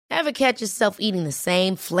Ever catch yourself eating the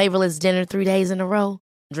same flavorless dinner 3 days in a row?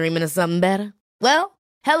 Dreaming of something better? Well,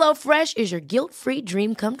 HelloFresh is your guilt-free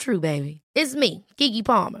dream come true, baby. It's me, Keke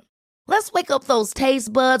Palmer. Let's wake up those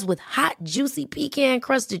taste buds with hot, juicy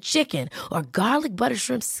pecan-crusted chicken or garlic butter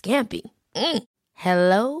shrimp scampi.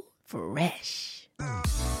 Hello Fresh.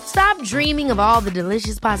 Stop dreaming of all the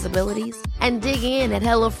delicious possibilities and dig in at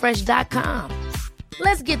HelloFresh.com.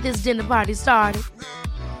 Let's get this dinner party started.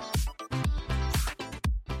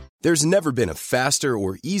 There's never been a faster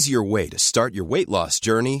or easier way to start your weight loss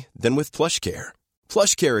journey than with PlushCare.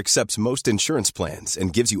 PlushCare accepts most insurance plans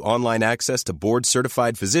and gives you online access to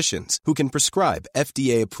board-certified physicians who can prescribe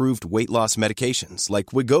FDA-approved weight loss medications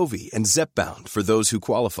like Wegovy and Zepbound for those who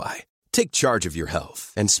qualify. Take charge of your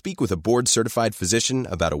health and speak with a board-certified physician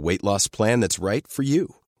about a weight loss plan that's right for you.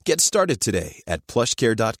 Get started today at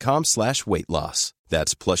plushcare.com/weightloss.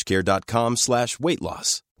 That's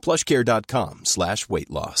plushcare.com/weightloss.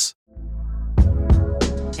 plushcare.com/weightloss.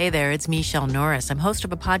 Hey there, it's Michelle Norris. I'm host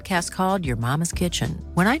of a podcast called Your Mama's Kitchen.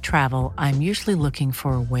 When I travel, I'm usually looking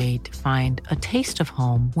for a way to find a taste of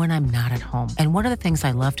home when I'm not at home. And one of the things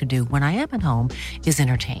I love to do when I am at home is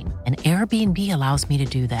entertain. And Airbnb allows me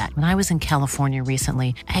to do that. When I was in California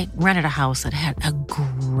recently, I rented a house that had a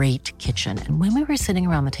great kitchen. And when we were sitting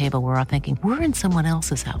around the table, we were all thinking, we're in someone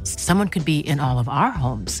else's house. Someone could be in all of our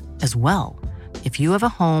homes as well. If you have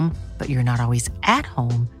a home, but you're not always at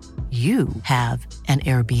home, you have an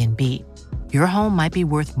Airbnb. Your home might be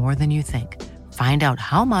worth more than you think. Find out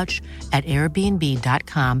how much at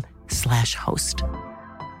airbnb.com/host.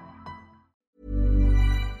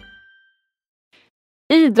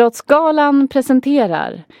 Idrottsgalan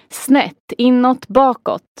presenterar Snett inåt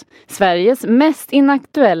bakåt, Sveriges mest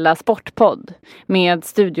inaktuella sportpodd, med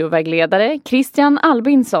studiovägledare Christian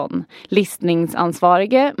Albinsson,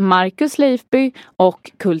 listningsansvarige Marcus Leifby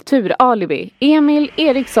och kulturalibi Emil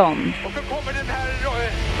Eriksson. Och så kommer den här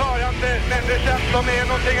förande människan som är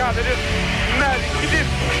någonting alldeles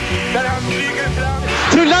märkligt, där han flyger fram.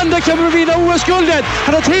 Frölander kommer vinna OS-guldet.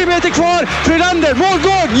 Han har 3 meter kvar. Frölander,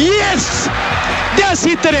 målgård. Yes! Där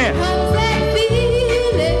sitter det!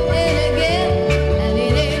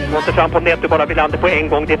 Måste fram på nät och bara Wilander på en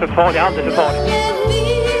gång. Det är för farligt, alldeles för farligt.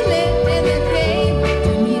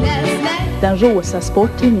 Den rosa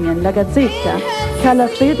sporttidningen La Gazzetta kallar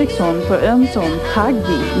Fredriksson för ömsom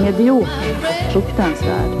taggig, medioker och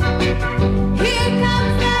fruktansvärd.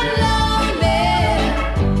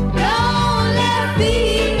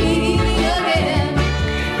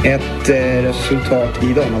 Ett resultat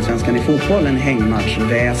i damallsvenskan i fotboll, en hängmatch,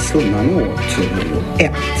 Väsummanåt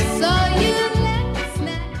 1.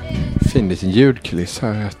 Fin liten ljudkuliss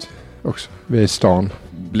här också. Vi är i stan.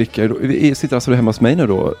 Vi sitter alltså hemma hos mig nu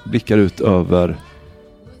då. Blickar ut över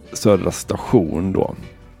Södra station då.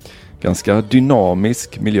 Ganska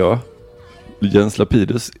dynamisk miljö. Jens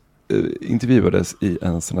Lapidus intervjuades i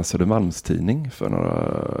en sån här Södermalmstidning för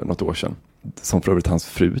något år sedan. Som för övrigt hans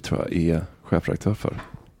fru tror jag är chefredaktör för.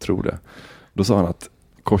 Tror det. Då sa han att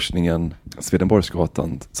korsningen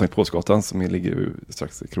Swedenborgsgatan, Sankt Paulsgatan som ligger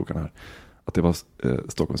strax i krokarna här, att det var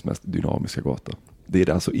Stockholms mest dynamiska gata. Det är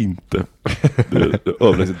det alltså inte. Det är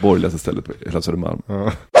överlägset borgerligaste stället på hela Södermalm.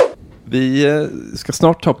 Ja. Vi ska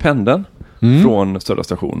snart ta pendeln från Södra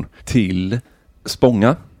station till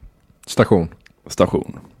Spånga station.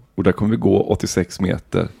 Och där kommer vi gå 86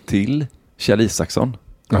 meter till Kjell Isaksson.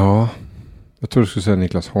 Ja, jag tror du skulle säga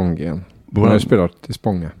Niklas Holmgren. Han har ju spelat i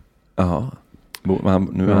Spånga. Ja.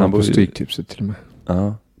 Nu är han på Stryktipset till och med.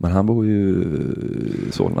 Ja, men han bor ju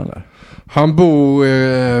i Solna där. Han bor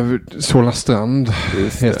Solna strand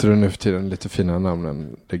heter det nu för tiden. Lite finare namn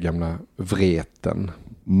än det gamla Vreten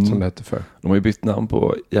som det hette för. De har ju bytt namn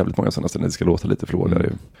på jävligt många sådana ställen. Det ska låta lite flådigare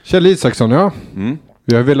ju. Kjell Isaksson, ja.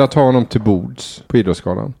 Vi har velat ha honom till bords på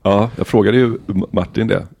Idrottsgalan. Ja, jag frågade ju Martin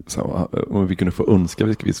det. Så, om vi kunde få önska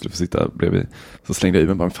vilka vi skulle få sitta bredvid. Så slängde jag i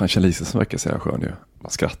mig bara, fan Kjell Isaksson verkar säga skön ju.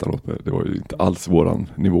 Man skrattar åt mig. Det var ju inte alls våran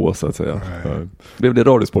nivå så att säga. Blev det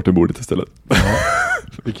Radiosporten bordet istället. Ja,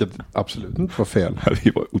 vilket absolut inte var fel.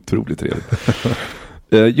 Det var otroligt trevligt.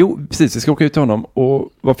 Jo, precis. Vi ska åka ut till honom. Och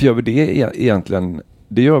varför gör vi det egentligen?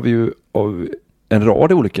 Det gör vi ju av en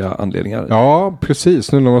rad olika anledningar. Ja,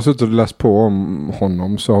 precis. Nu när man har suttit och läst på om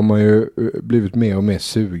honom så har man ju blivit mer och mer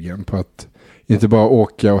sugen på att inte bara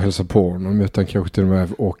åka och hälsa på honom utan kanske till och med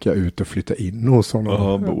åka ut och flytta in hos honom.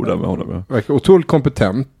 Ja, bo där med honom. Ja. Verkar otroligt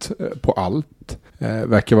kompetent på allt.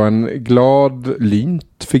 Verkar vara en glad,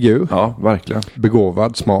 lynt figur. Ja, verkligen.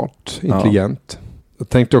 Begåvad, smart, intelligent. Ja. Jag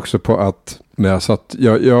tänkte också på att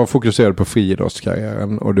jag fokuserade på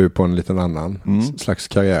friidrottskarriären och du på en liten annan slags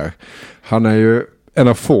karriär. Han är ju en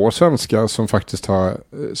av få svenskar som faktiskt har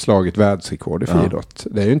slagit världsrekord i friidrott.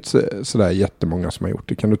 Det är ju inte sådär jättemånga som har gjort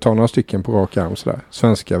det. Kan du ta några stycken på rak arm sådär?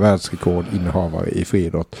 Svenska världsrekordinnehavare i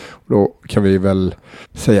friidrott. Då kan vi väl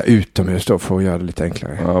säga utomhus då för att göra det lite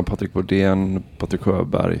enklare. Ja, Patrik Bodén, Patrik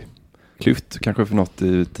Sjöberg. Klyft kanske för något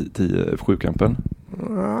i 7-kampen?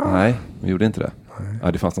 Nej, vi gjorde inte det.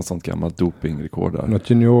 Ja, det fanns något sånt gammalt dopingrekord där. Något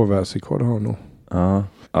juniorvärldsrekord har nog. Ja.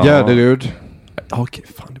 Gärderud. Okej,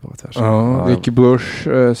 fan det var ett ja, Ricky Bruch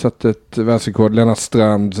satte ett världsrekord. Lennart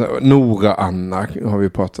Strand, Nora Anna har vi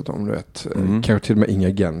pratat om, du vet. Kanske till och med Inga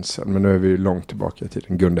Gensen, men nu är vi långt tillbaka i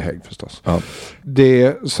tiden. Gunde Hägg förstås. Ja.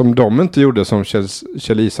 Det som de inte gjorde som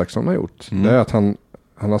Kjell Isaksson har gjort, det är att han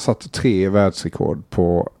har satt 3 världsrekord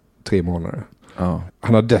på 3 månader. Ja.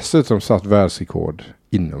 Han har dessutom satt världsrekord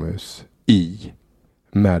inomhus i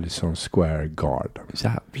Madison Square Garden.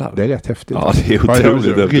 Jävlar. Det är rätt häftigt. Ja, det är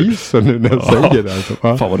otroligt. Ryser nu när jag säger det. Alltså.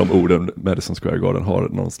 Fan vad de orden Madison Square Garden har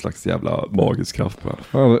någon slags jävla magisk kraft på.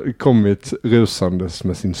 Han har kommit rusandes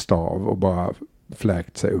med sin stav och bara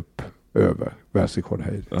fläkt sig upp över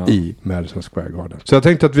världsrekordhöjd i Madison Square Garden. Så jag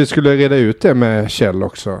tänkte att vi skulle reda ut det med Kjell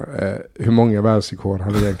också. Hur många världsrekord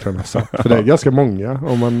han egentligen har satt. För det är ganska många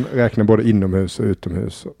om man räknar både inomhus och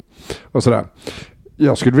utomhus och sådär.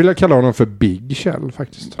 Jag skulle vilja kalla honom för Big Kjell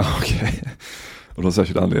faktiskt. Okej. Och någon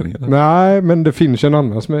särskild anledning? Eller? Nej, men det finns en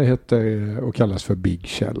annan som heter och kallas för Big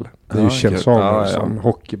Kjell. Det är ju Kjell Samuelsson,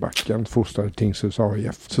 hockeybacken, fostrad Tingsryds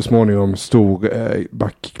AIF. Så småningom stor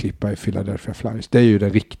backklippa i Philadelphia Flyers. Det är ju den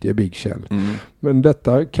riktiga Big Kjell. Men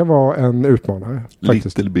detta kan vara en utmanare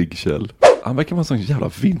faktiskt. Little Big Kjell. Han verkar vara en sån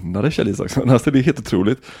jävla vinnare, Kjell Isaksson. Alltså det är helt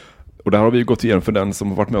otroligt. Och där har vi ju gått igenom, för den som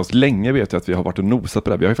har varit med oss länge vet jag att vi har varit och nosat på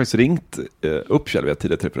det här. Vi har ju faktiskt ringt upp Kjell vid ett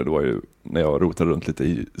tidigare tillfälle. Det var ju när jag rotade runt lite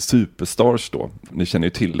i Superstars då. Ni känner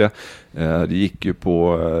ju till det. Det gick ju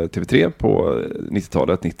på TV3 på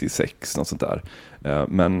 90-talet, 96, något sånt där.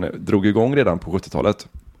 Men drog igång redan på 70-talet.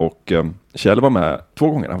 Och Kjell var med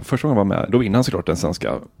 2 gånger. Första gången var med, då vinner han såklart den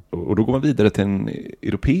svenska. Och då går man vidare till en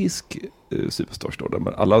europeisk Superstars då.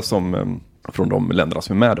 Där alla som från de länderna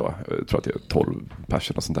som är med då, jag tror att det är 12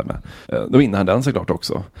 personer och sånt där med. Då vinner han den såklart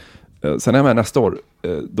också. Sen är han med nästa år.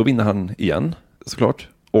 Då vinner han igen såklart.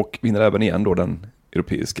 Och vinner även igen då den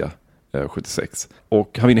europeiska 76.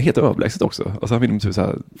 Och han vinner helt överlägset också. Alltså han vinner med typ så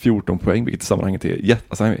här 14 poäng, vilket i sammanhanget är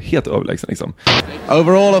alltså han är helt överlägsen liksom.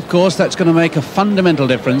 Overall, of course, that's going to make a fundamental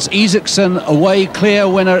difference. Isaksson away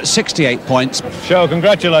clear winner at 68 points. Joe,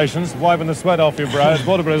 congratulations. Wiping the sweat off your brow. It's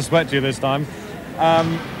brought a bit of sweat to you this time.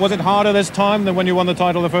 Was it harder this time than when you won the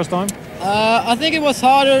title the first time? I think it was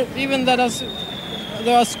harder, even that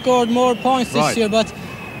I scored more points this year, but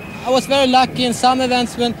I was very lucky in some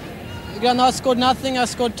events when Granat scored nothing, I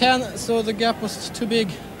scored 10, so the gap was too big.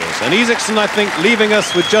 And Isaksson, I think, leaving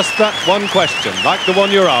us with just that one question, like the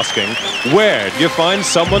one you're asking. Where do you find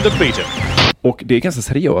someone to beat him? Och det är ganska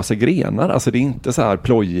seriösa grenar, alltså det är inte så här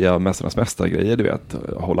plojiga mästarnas mästargrejer, du vet,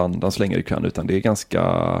 hålla andan så länge du kan, utan det är ganska,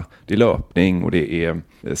 det är löpning och det är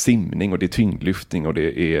simning och det är tyngdlyftning och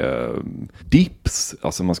det är dips,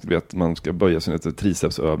 alltså man ska böja sig till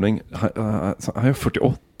tricepsövning. Han har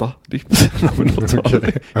 48 dips.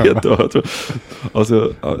 Helt död.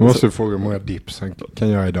 Alltså, jag måste fråga hur många dips han kan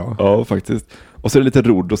göra idag. Ja, faktiskt. Och så är det lite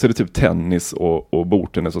rodd och så är det typ tennis och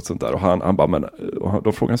bordtennis och sånt där. Och han bara, men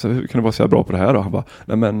då frågar han sig, hur kan du vara så här bra på det här? Och han bara,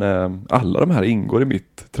 nej men alla de här ingår i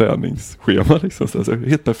mitt träningsschema liksom. Så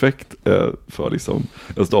helt perfekt för liksom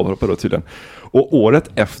en stavhoppare då tydligen. Och året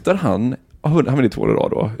efter han vinner 2 år i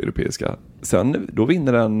rad då, europeiska. Sen då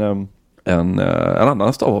vinner en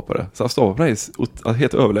annan stavhoppare. Så stavhoppare är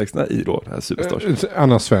helt överlägsna i då det här Superstars.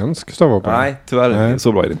 Annan svensk stavhoppare? Nej, tyvärr.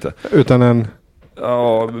 Så bra är det inte. Utan en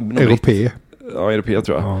europé? Ja, europé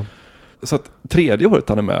tror jag. Ja. Så att 3:e året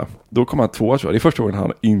han är med, då kommer han 2 tror jag. Det är första gången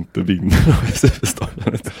han inte vinner Superstar.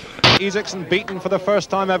 Isaksson beaten for the first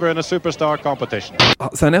time ever in a Superstar competition.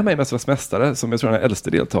 Sen är jag med i Mästarnas mästare, som jag tror är den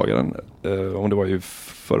äldste deltagaren. Om det var ju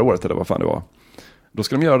förra året eller vad fan det var. Då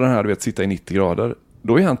ska de göra den här, du vet, sitta i 90 grader.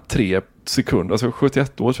 Då är han 3 sekunder, alltså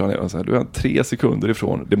 71 år tror jag. Alltså, då är han 3 sekunder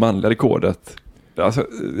ifrån det manliga rekordet. Alltså,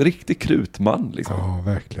 riktig krutman liksom. Ja,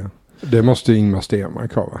 verkligen. Det måste Ingmar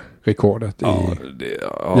Stenmark ha, va? Rekordet i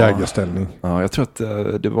jägarställning. Ja, jag tror att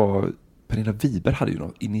det var... Pernilla Wiberg hade ju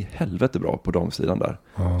något in i helvete bra på damsidan där.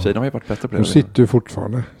 Ja. Tjejerna har ju varit bättre på det. Hon sitter ju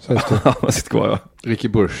fortfarande, sägs det. Ja, man sitter kvar, ja. Ricky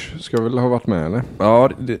Bruch ska väl ha varit med, eller? Ja,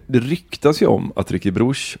 det ryktas ju om att Ricky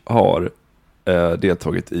Bruch har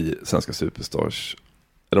deltagit i Svenska Superstars.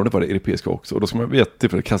 Eller om det var det europeiska också. Och då ska man veta till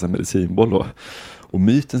för att kasta en medicinboll då. Och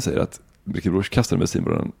myten säger att Ricky Bruch kastade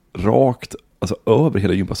medicinbollen rakt, alltså över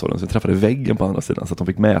hela gympasalen, så jag träffade väggen på andra sidan, så att de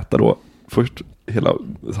fick mäta då först hela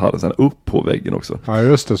hallen, sen upp på väggen också. Ja,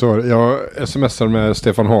 just det, så. Jag smsade med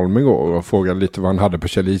Stefan Holm igår och frågade lite vad han hade på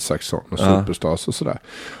Kjell Isaksson och Superstars och sådär.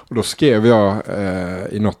 Och då skrev jag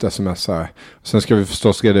i något sms här. Sen ska vi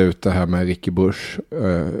förstås reda ut det här med Ricky Bruch,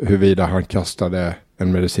 huruvida han kastade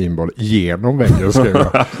en medicinboll genom väggen, skrev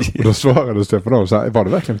jag. Och då svarade Stefan Holm så här: var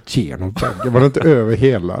det verkligen genom väggen? Var det inte över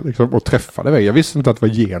hela liksom, och träffade väggen? Jag visste inte att det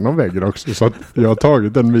var genom väggen också, så att jag har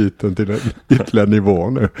tagit den myten till en ytterligare nivå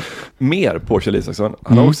nu. Mer på Kjell Isaksson.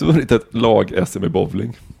 Han har också vunnit ett lag-SM i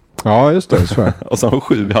bowling. Ja, just det. Så. Och så har han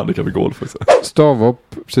 7 i handikapp i golf också.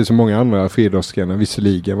 Stavhopp, precis som många andra friidrottsgrenar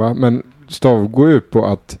visserligen, va? Men stavhopp går ut på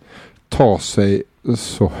att ta sig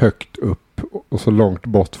så högt upp och så långt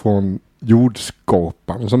bort från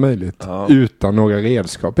jordskorpan som möjligt, utan några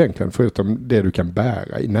redskap egentligen, förutom det du kan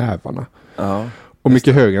bära i nävarna. Ja, och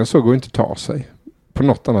mycket högre än så går inte ta sig på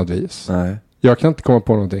något annat vis. Nej. Jag kan inte komma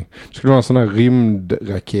på någonting. Det skulle vara en sån här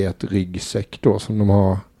rymdraketryggsäck då, som de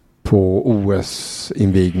har på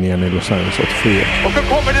OS-invigningen i Los Angeles 84. Och så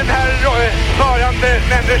kommer den här farande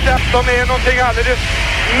människan som är någonting alldeles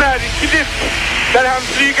märkligt, där han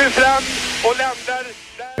flyger fram och landar.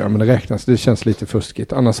 Ja, men det räknas. Det känns lite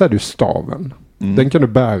fuskigt. Annars är det ju staven. Den kan du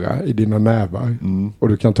bära i dina nävar. Och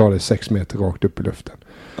du kan ta dig 6 meter rakt upp i luften.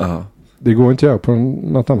 Det går inte att göra på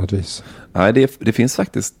något annat vis. Nej, det finns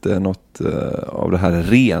faktiskt något av det här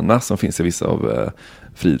rena som finns i vissa av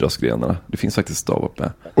friidrottsgrenarna. Det finns faktiskt stavhopp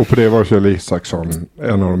med. Och på det var Kjell Isaksson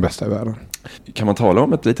en av de bästa i världen. Kan man tala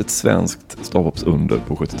om ett litet svenskt stavhoppsunder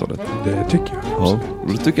på 70-talet? Det tycker jag. Ja,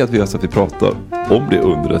 och då tycker jag att vi pratar om det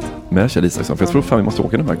undret med Kjell Isaksson. För jag tror fan vi måste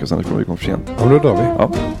åka nu, Marcus, annars kommer vi komma för sent. Ja, då drar vi.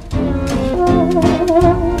 Ja.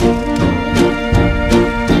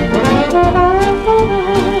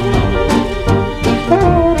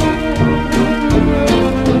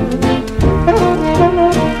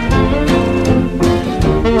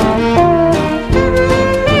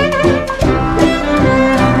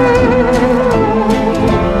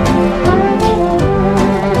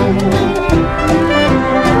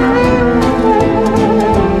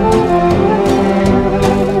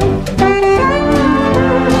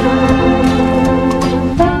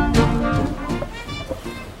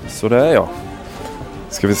 Så det är jag.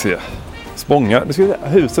 Ska vi se. Spånga.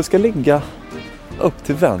 Huset ska ligga upp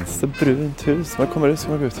till vänster. Brunt hus. Man kommer ut så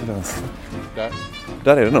man går ut till vänster.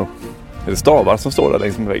 Där är det nog. Är det stavar som står där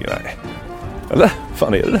längs med väggen? Nej. Eller?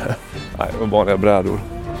 Fan är det det? Nej, det var vanliga brädor. Man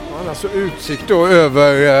har alltså utsikt då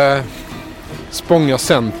över Spånga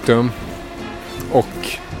centrum och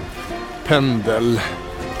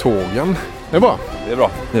pendeltågen. Det är bra. Det är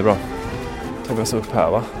bra. Det är bra. Tar vi oss upp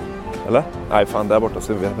här, va? Eller? Nej, fan, där borta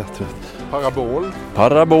ser vi bättre ut.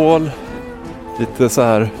 Parabol. Lite så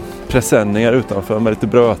här presenningar utanför med lite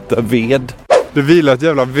bröte, ved. Det vilar ett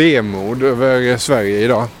jävla vemod över Sverige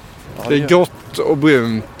idag. Ja, det är grått och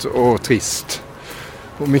brunt och trist.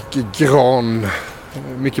 Och mycket gran,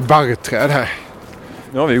 mycket barrträd här.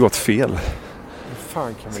 Nu har vi gått fel.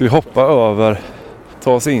 Fan, ska vi hoppa över,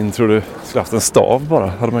 ta oss in, tror du? Skulle haft en stav bara,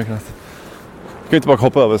 hade man kunnat. Ska vi inte bara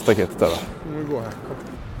hoppa över staketet där, va? Nu går här.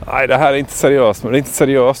 Nej, det här är inte seriöst. Men det är inte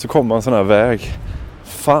seriöst att komma en sån här väg.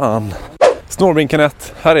 Fan. Snorbrinken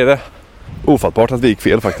 1. Här är det. Ofattbart att vi gick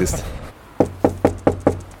fel faktiskt.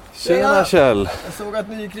 Tjena Kjell. Jag såg att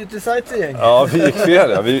ni gick lite sightseeing. Ja, vi gick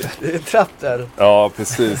fel. Ja. Det är en trapp där. Ja,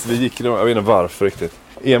 precis. Vi gick, jag vet inte varför riktigt.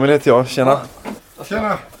 Emil heter jag. Tjena.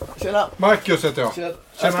 Tjena. Tjena. Marcus heter jag. Tjena.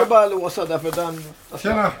 Jag ska bara låsa därför den...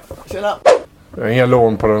 Tjena. Tjena. Jag har inga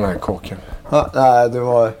lån på den här kåken. Ja, nej, det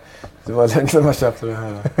var länge sedan man köpte det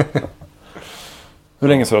här. Hur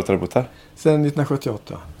länge så har du bott här? Sen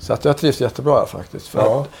 1978. Så att jag trivs jättebra här faktiskt.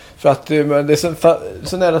 För att det är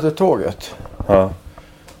så nära till tåget. Ja.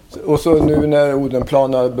 Och så nu när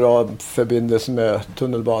Odenplan har bra förbindelse med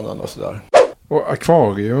tunnelbanan och sådär. Och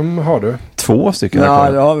akvarium har du? 2 stycken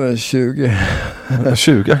akvarium? Ja, jag har väl 20.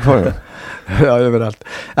 20 akvarium? Ja, överallt.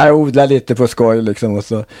 Jag odlar lite på skoj liksom, och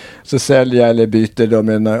så säljer jag eller byter då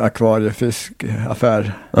med en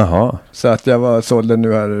akvariefiskaffär. Jaha. Så att jag sålde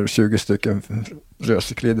nu här 20 stycken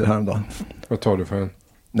rödcyklidor häromdagen. Vad tar du för en?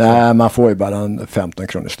 Nej, man får ju bara 15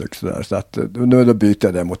 kronor styck sådär. Så att nu då byter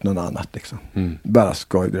jag det mot någon annat liksom. Bara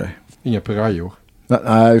skojgrej. Inga pirajor?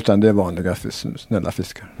 Nej, utan det är vanliga snälla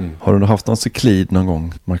fiskar. Har du haft någon cyklid någon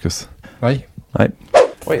gång, Marcus? Nej.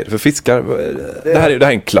 Vad är det för fiskar? Det här är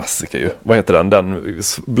en klassiker ju. Vad heter den? Den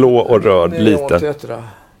blå och röd liten.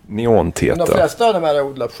 Neontetra. De flesta av de här är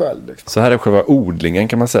odlat själv. Liksom. Så här är själva odlingen,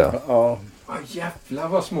 kan man säga. Ja. Jävlar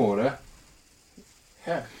vad små det.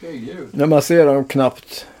 Herregud. När man ser dem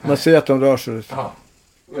knappt. Man ser att de rör sig. Ja.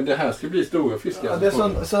 Men det här ska bli stora fiskar. Ja, det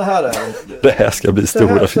är så här är det. Det här ska bli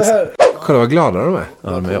stora fiskar. Kolla vad glada de är. Ja,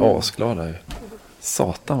 de är asglada ju.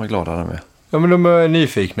 Satan vad glada de är. Ja, men de är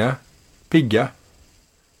nyfikna. Pigga.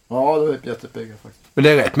 Ja, de är jättepigga faktiskt. Men det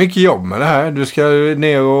är rätt mycket jobb med det här. Du ska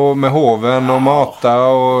ner och med hoven och mata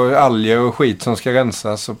och alger och skit som ska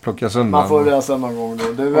rensas och plockas undan. Man får rensa någon gång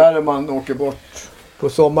då. Det är värre man åker bort. På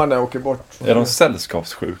sommaren när jag åker bort. Är de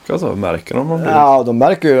sällskapssjuka så? Märker de om det? Ja, de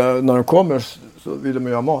märker ju när de kommer så vill de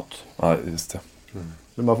ju ha mat. Ja, just det.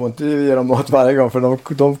 Så man får inte ge dem mat varje gång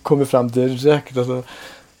för de kommer fram direkt och så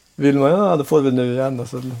vill man, då får vi nu igen. Och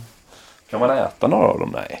så. Kan man äta några av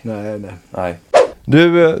dem? Nej.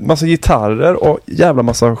 Du, massa gitarrer och jävla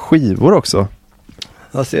massa skivor också.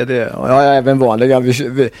 Jag ser det. Ja, även vanliga.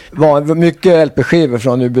 Mycket LP-skivor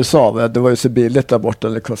från USA. Det var ju så billigt där borta.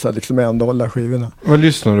 Det kostade liksom $1 skivorna. Vad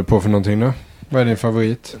lyssnar du på för någonting då? Vad är din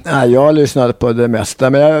favorit? Nej, jag lyssnade på det mesta.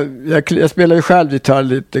 Men jag spelar ju själv gitarr,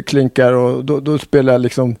 lite klinkar. Och då spelar jag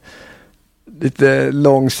liksom lite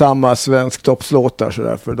långsamma svensk toppslåtar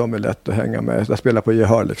sådär. För de är lätt att hänga med. Jag spelar på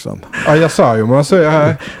gehör liksom. Ja, jag sa ju man säger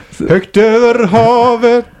här. Högt över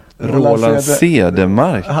havet. Roland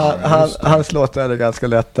Cedermark. Hans låtar är ganska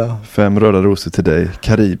lätta. 5 röda rosor till dig.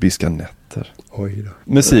 Karibiska nätter. Oj då.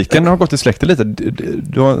 Musiken har gått i släkten lite.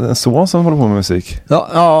 Du har en son som håller på med musik.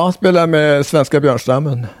 Ja, han spelar med Svenska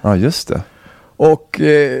Björnstammen. Ja, just det. Och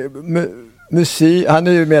musik, han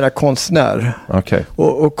är ju mera konstnär. Okay.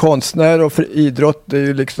 Och konstnär och för idrott det är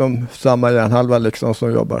ju liksom samma hjärnhalva liksom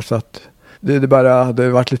som jobbar så att det har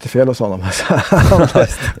varit lite fel hos honom.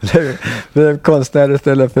 Det är konstnär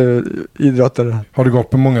istället för idrottare. Har du gått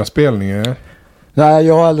på många spelningar? Nej,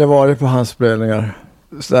 jag har aldrig varit på hans spelningar.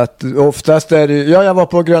 Så att oftast är det, jag var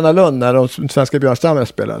på Gröna Lund när de Svenska Björnstammen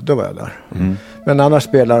spelade, då var jag där. Mm. Men annars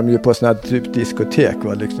spelar de ju på sådana här typ diskotek,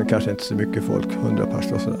 va? Liksom, kanske inte så mycket folk, 100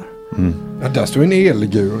 personer och sådär. Mm. Ja, där står en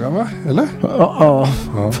elgura, va? Eller? Ja.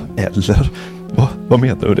 Eller? Vad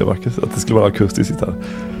menar du det, Marcus? Att det skulle vara akustiskt gitarr?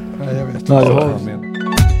 Nej, jag vet inte.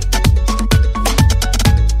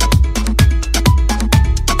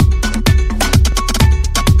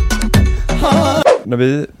 När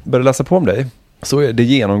vi började läsa på om dig så är det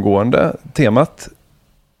genomgående temat,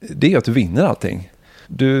 det är att du vinner allting.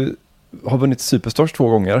 Du har vunnit Superstars 2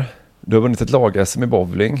 gånger. Du har vunnit ett lag-SM i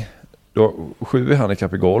bowling. Du har 7 i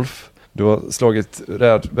handikapp i golf. Du har slagit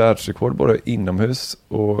världsrekord både inomhus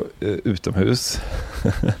och utomhus.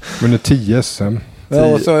 Men det är 10 SM. Ja,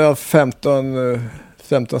 och så har jag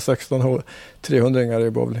 15-16 300-ringar i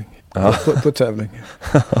bowling. På tävling.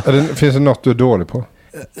 Finns det något du är dålig på?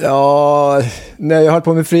 Ja, när jag höll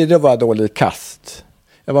på med friidrott var jag dålig i kast.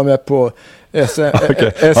 Jag var med på SM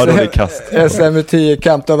i 10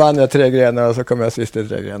 kamp, då vann jag 3 grenar och så kom jag sist i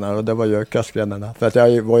 3 grenar och det var ju kastgrenarna. För att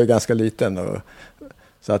jag var ju ganska liten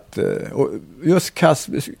så att och just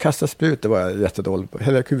kasta spjut, det var jag jättedålig på.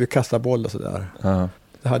 Eller kunde kasta boll och sådär.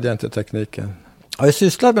 Det hade jag inte tekniken. Jag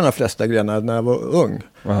sysslade med de flesta grenar när jag var ung.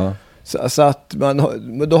 Så att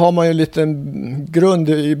då har man ju en liten grund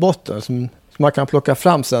i botten som man kan plocka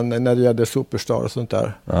fram sen när det gäller Superstar och sånt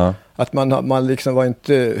där. Att man liksom var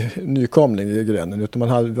inte nykomling i grenen utan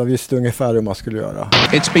man visste ungefär hur man skulle göra.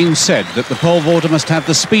 It's been said that the pole vaulter must have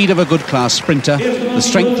the speed of a good class sprinter, the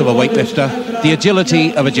strength of a weightlifter, the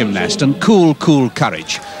agility of a gymnast and cool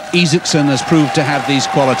courage. Isaksson has proved to have these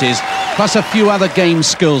qualities plus a few other game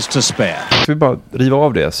skills to spare. Ska vi bara riva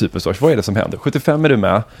av det, Superstars? Vad är det som händer? 75 är du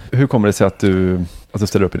med. Hur kommer det sig att du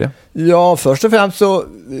ställer upp i det? Ja, först och främst så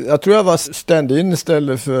jag tror jag var stand-in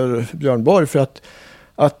istället för Björn Borg för att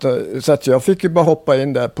så att jag fick ju bara hoppa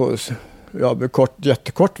in där på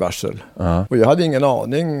jättekort varsel. Och jag hade ingen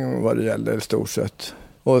aning vad det gällde i stort sett.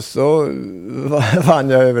 Och så vann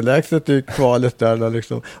jag överlägset i kvalet där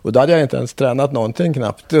liksom. Och då hade jag inte ens tränat någonting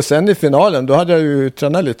knappt. Och sen i finalen, då hade jag ju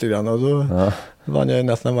tränat lite grann och då vann jag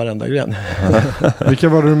nästan varenda gren. Vilka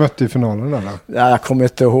var det du mötte i finalen där då? Ja, jag kommer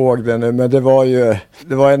inte ihåg det nu, men det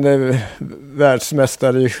var en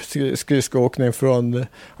världsmästare i skridskoåkning från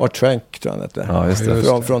Art Schenk, tror jag inte. Ja, just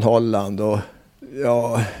det. Från Holland och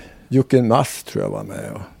Jochen Mars tror jag var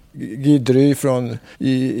med och Gidry från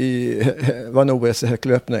var en OS i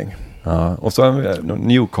häcklöpning. Ja, och så en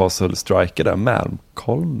Newcastle striker där,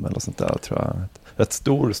 Malcolm eller sånt där tror jag. Rätt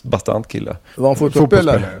stor, bastant kille. Var han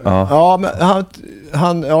fotbollsspelare? Ja, men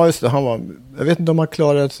just det, han var, jag vet inte om han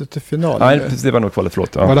klarade sig till final. Nej, precis, det var nog kvalet,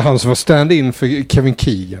 förlåt. Ja. Var det han som var stand-in för Kevin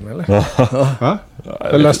Keegan, eller? Ja.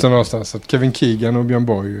 Jag läste någonstans att Kevin Keegan och Björn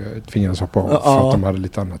Borg tvingades hoppa av för att de hade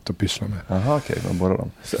lite annat att pyssla med. Jaha, okej, man borrar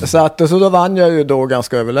dem. Så då vann jag ju då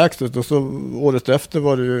ganska överlägset och så året efter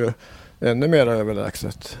var det ju ännu mer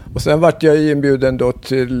överlägset. Och sen vart jag inbjuden då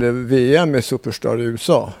till VM i Superstar i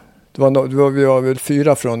USA. Vi var väl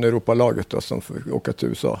 4 från Europalaget då, som fick åka till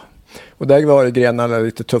USA. Och där var det grenarna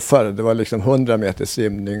lite tuffare. Det var liksom 100 meter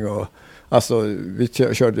simning och alltså vi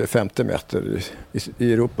körde 50 meter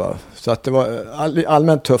i Europa. Så att det var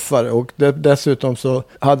allmänt tuffare. Och dessutom så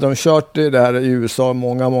hade de kört det här i USA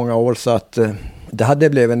många år, så att det hade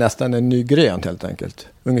blivit nästan en ny gren helt enkelt.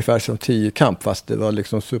 Ungefär som 10-kamp, fast det var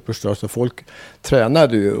liksom Superstar, så folk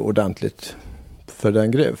tränade ju ordentligt för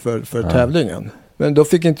den för tävlingen. Men då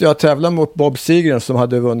fick inte jag tävla mot Bob Seagren som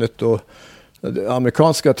hade vunnit då de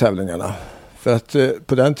amerikanska tävlingarna. För att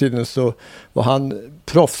på den tiden så var han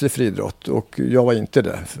proffs i friidrott och jag var inte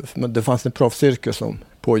det. Men det fanns en proffscirkus som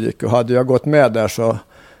pågick, och hade jag gått med där så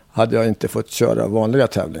hade jag inte fått köra vanliga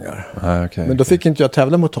tävlingar. Men då fick inte jag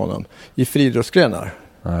tävla mot honom i friidrottsgrenar.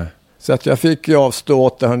 Så att jag fick avstå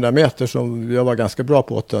 800 meter, som jag var ganska bra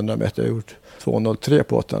på 800 meter. Jag har gjort 2.03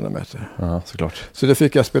 på 800 meter. Ja, såklart. Så då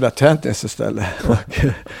fick jag spela tennis istället.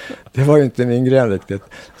 Det var ju inte min gren riktigt.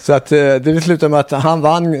 Så att det slutade med att han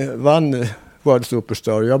vann World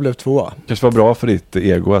Superstar och jag blev 2. Kanske var bra för ditt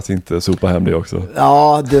ego att inte sopa hem det också.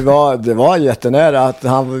 Ja, det var jättenära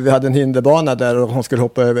att vi hade en hinderbana där och han skulle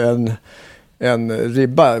hoppa över en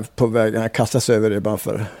ribba på vägen. Han kastade sig över ribban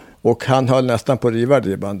och han höll nästan på att riva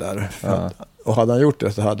ribban där. Och hade han gjort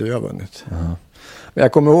det så hade jag vunnit. Men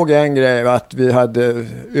jag kommer ihåg en grej, att vi hade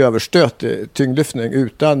överstöt i tyngdlyftning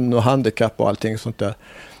utan något handikapp och allting sånt där.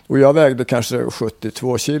 Och jag vägde kanske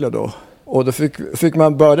 72 kilo då. Och då fick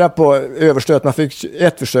man börja på överstöt. Man fick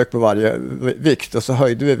ett försök på varje vikt och så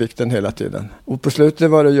höjde vi vikten hela tiden. Och på slutet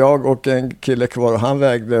var det jag och en kille kvar och han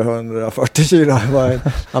vägde 140 kilo. Han var en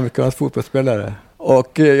amerikansk fotbollsspelare.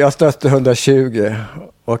 Och jag stötte 120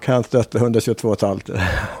 och han stötte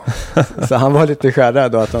 122,5. Så han var lite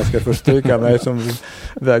skärrad då att han ska få stryka mig som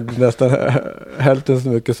vägde nästan hälften så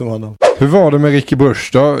mycket som honom. Hur var det med Ricky Bush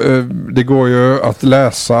då? Det går ju att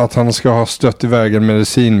läsa att han ska ha stött iväg en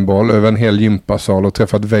medicinboll över en hel gympasal och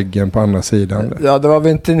träffat väggen på andra sidan. Ja, det var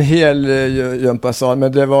väl inte en hel gympasal,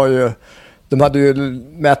 men det var ju, de hade ju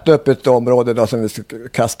mätt upp ett område då som vi skulle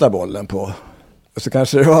kasta bollen på. Och så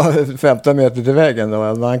kanske det var 15 meter till vägen då,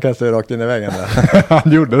 men han kastade rakt in i väggen där.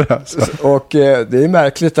 Han gjorde det alltså. Och det är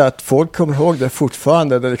märkligt att folk kommer ihåg det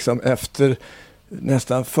fortfarande, det liksom efter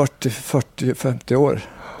nästan 40-50 år.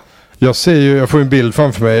 Jag får en bild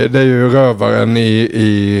framför mig. Det är ju rövaren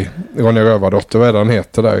i Ronja Rövardotter. Vad är det han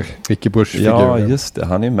heter där? Ricky Bush-figuren. Ja, just det.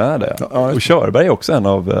 Han är med där. Ja. Och Körberg är också en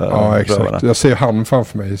av ja, exakt. Rövarna. Jag ser han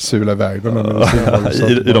framför mig sula iväg.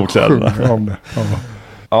 I de kläderna. Ja.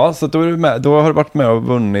 Ja, så då är du med. Då har du varit med och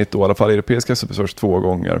vunnit då, i alla fall europeiska Superstars 2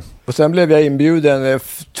 gånger. Och sen blev jag inbjuden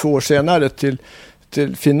 2 år senare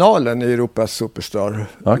till finalen i Europas Superstar.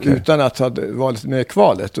 Okay. Utan att ha varit med i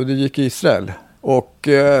kvalet. Och det gick i Israel. Och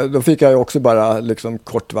då fick jag ju också bara liksom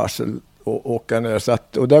kort varsel och åka ner. Så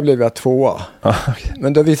och där blev jag 2. Okay.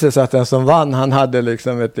 Men då visade det sig att den som vann, han hade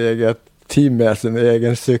liksom ett eget team med sig med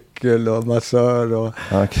egen cykel och massör. Och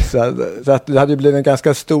okay. Så att det hade blivit en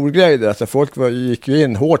ganska stor grej där. Så folk gick ju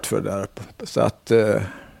in hårt för det där. Så att,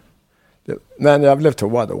 men jag blev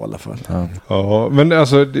 2 då i alla fall. Ja, men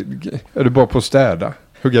alltså, är du bara på att städa?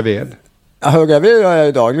 Hugga ved? Hugga ved gör jag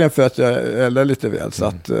ju dagligen för att jag eldar lite ved. Så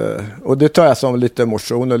att, och det tar jag som lite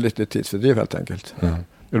motion och lite tidsfördriv helt enkelt. Är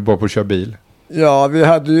du bara på att köra bil? Ja, vi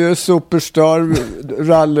hade ju Superstar,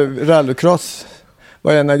 rallycross.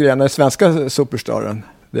 Var en av grejerna i svenska Superstaren.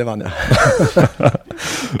 Det vann jag.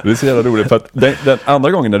 Det är så jävla roligt för att den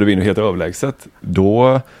andra gången när du vinner helt överlägset,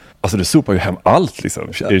 då, alltså du sopar ju hem allt liksom.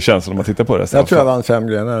 Det känns som man tittar på det. Jag tror jag vann 5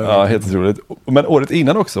 grejer. Ja, helt otroligt. Men året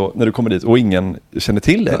innan också, när du kommer dit och ingen känner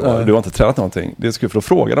till det, du har inte tränat någonting. Det är skulle för att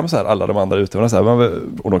fråga dem så här, alla de andra utövarna så här,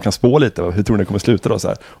 och de kan spå lite, hur tror ni det kommer sluta då så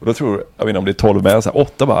här. Och då tror jag vet inte om det är 12 med, så här,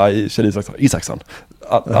 8 bara i Kjell Isaksson.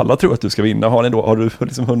 Alla tror att du ska vinna. Har du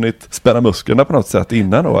liksom hunnit spänna musklerna på något sätt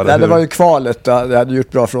innan då? Eller nej, det var ju kvalet. Jag hade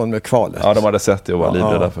gjort bra från med kvalet. Ja, de hade sett det och var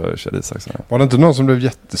livrädda för Kjell Isaksson. Var det inte någon som blev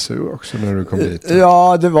jättesur också när du kom dit?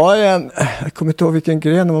 Ja, det var jag kommer inte ihåg vilken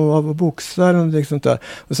gren, om man var boxare eller något sånt där.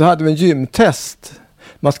 Och så hade vi en gymtest.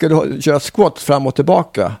 Man skulle köra squat fram och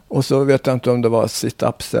tillbaka. Och så vet jag inte om det var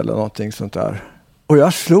sit-ups eller någonting sånt där. Och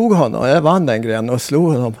jag slog honom. Jag vann den grenen och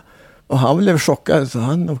slog honom. Och han blev chockad så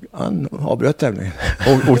han avbröt tävlingen.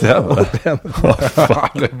 Och det här var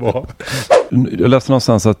det var. Jag läste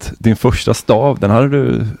någonstans att din första stav, den hade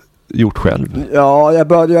du gjort själv. Ja,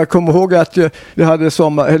 jag kommer ihåg att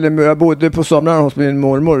jag bodde på somrarna hos min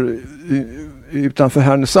mormor utanför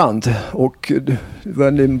Härnösand. Och det var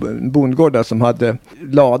en bondgård där som hade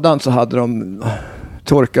ladan, så hade de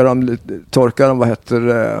torkar de vad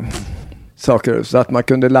heter saker så att man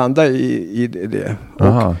kunde landa i det.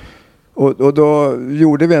 Och då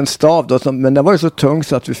gjorde vi en stav då, men den var ju så tung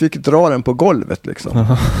så att vi fick dra den på golvet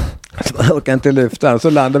liksom. Så man orkade inte lyfta den. Så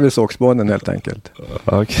landade vi i sågspånen helt enkelt.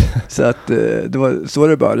 Okay. Så att det var så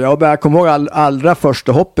det började. Jag kommer ihåg allra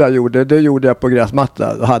första hopp jag gjorde. Det gjorde jag på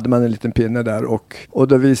gräsmatta. Då hade man en liten pinne där. Och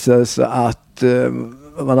då visade det sig att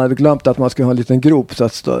man hade glömt att man skulle ha en liten grop så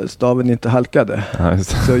att staven inte halkade. Ja,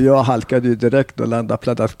 så jag halkade ju direkt och landade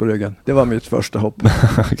pladask på ryggen. Det var mitt första hopp.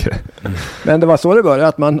 Okay. Men det var så det började,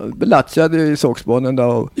 att man latchade i sågspånen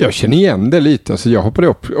då. Jag känner igen det lite. Alltså jag hoppade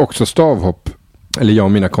upp också stavhopp. Eller jag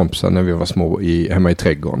och mina kompisar när vi var små hemma i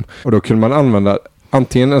trädgården. Och då kunde man använda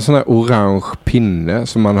antingen en sån här orange pinne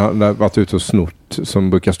som man hade varit ute och snott, som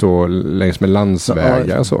brukar stå längs med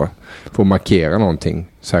landsvägar och så. För att markera någonting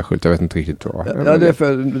särskilt, jag vet inte riktigt vad. Ja, det är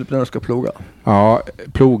för när de ska ploga. Ja,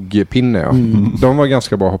 plogpinne, ja. De var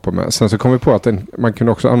ganska bra att hoppa med. Sen så kom vi på att man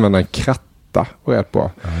kunde också använda en kratta, och rätt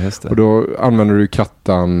bra. Ja, just det. Och då använder du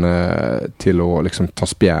krattan till att liksom ta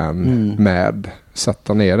spjärn med.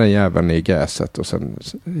 Sätta ner den jäveln i gräset och sen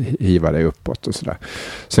hiva det uppåt och sådär.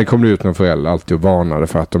 Sen kom det ut någon förälder alltid och varnade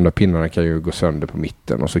för att de där pinnarna kan ju gå sönder på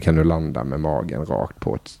mitten och så kan du landa med magen rakt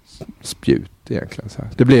på ett spjut egentligen. Så här.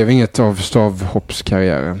 Det blev inget av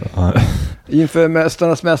stavhoppskarriären. Inför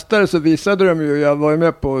Mästarnas mästare så visade de ju, jag var ju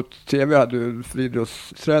med på tv, hade ju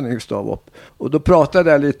friidrottsträning i stavhopp. Och då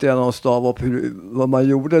pratade jag lite om stavhopp, vad man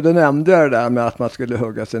gjorde. Då nämnde jag det där med att man skulle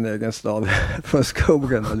hugga sin egen stav från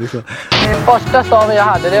skogen. Liksom. Första staven jag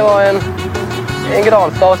hade, det var en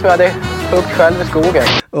granstav som jag hade huggt själv i skogen.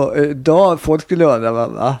 Och idag folk skulle undra,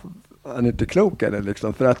 va? Han är inte klok eller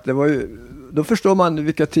liksom. För att det var ju, då förstår man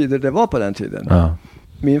vilka tider det var på den tiden. Ja.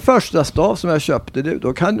 Min första stav som jag köpte,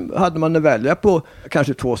 då hade man att välja på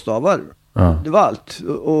kanske 2 stavar. Ja. Det var allt.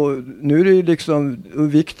 Och nu är det ju liksom,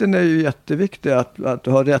 och vikten är ju jätteviktig att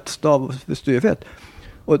ha rätt stav för styvhet.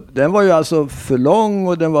 Och den var ju alltså för lång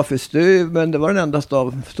och den var för styv, men det var den enda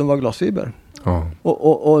stav som var glasfiber. Ja.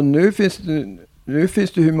 Och nu finns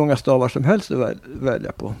det hur många stavar som helst att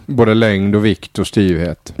välja på. Både längd och vikt och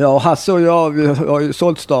styvhet. Ja, Hasse och jag, vi har ju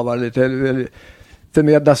sålt stavar lite.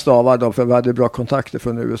 Förmedla stavar då, för vi hade bra kontakter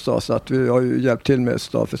från USA, så att vi har ju hjälpt till med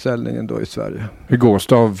stavförsäljningen då i Sverige. Hur går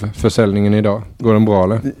stavförsäljningen idag? Går den bra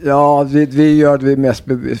eller? Ja, vi gör det mest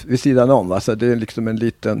vid sidan om. Alltså det är liksom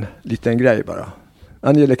en liten grej bara.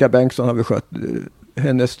 Angelica Bengtsson har vi skött.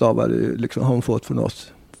 Hennes stavar liksom, har hon fått från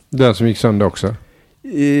oss. Den som gick sönder också?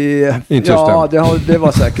 Ja, det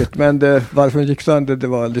var säkert. Men varför den gick sönder, det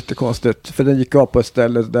var lite konstigt. För den gick av på ett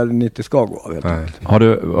ställe där den inte ska gå av. Har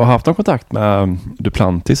du haft någon kontakt med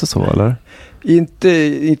Duplantis och så, eller?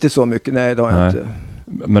 Inte så mycket, nej det har jag inte.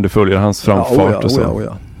 Men du följer hans framfart och så?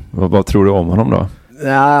 Ja. Vad tror du om honom då?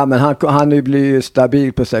 Ja, men han blir ju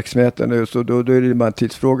stabil på 6 meter nu, så då är det bara en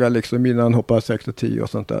tidsfråga liksom, innan han hoppar 6-10 och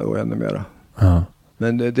sånt där och ännu mera. Ja.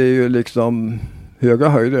 Men det är ju liksom höga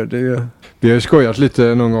höjder. Det är ju... Vi har ju skojat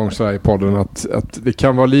lite någon gång så här i podden att det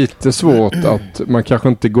kan vara lite svårt att man kanske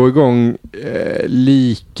inte går igång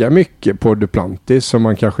lika mycket på Duplantis som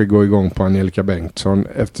man kanske går igång på Angelica Bengtsson,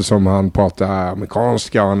 eftersom han pratar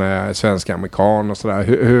amerikanska och han är svensk-amerikan och sådär.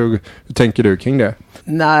 Hur tänker du kring det?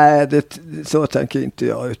 Nej, så tänker inte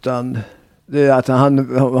jag, utan det är att han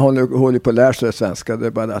håller på att lära sig svenska. Det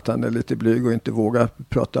är bara att han är lite blyg och inte vågar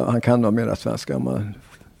prata. Han kan nog mera svenska om man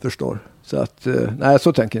förstår. Så att, nej,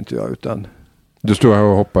 så tänker inte jag, utan... Du står här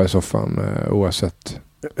och hoppar i soffan oavsett?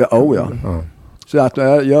 Ja. Så att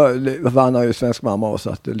han har ju svensk mamma och så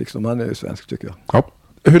att liksom, han är ju svensk tycker jag. Ja.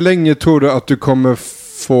 Hur länge tror du att du kommer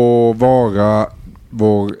få vara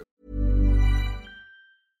vår...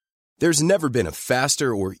 There's never been a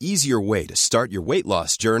faster or easier way to start your weight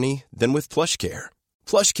loss journey than with PlushCare.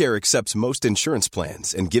 PlushCare accepts most insurance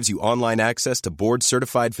plans and gives you online access to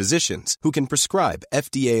board-certified physicians who can prescribe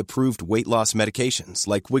FDA-approved weight loss medications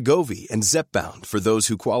like Wegovy and Zepbound for those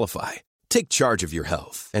who qualify. Take charge of your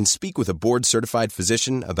health and speak with a board-certified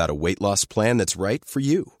physician about a weight loss plan that's right for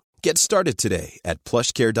you. Get started today at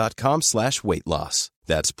plushcare.com/weightloss.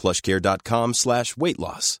 That's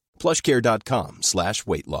plushcare.com/weightloss.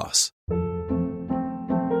 plushcare.com/weightloss.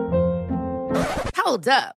 Hold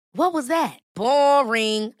up. What was that?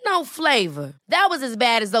 Boring. No flavor. That was as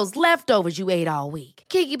bad as those leftovers you ate all week.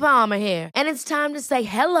 Keke Palmer here, and it's time to say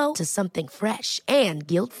hello to something fresh and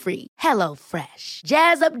guilt-free. Hello Fresh.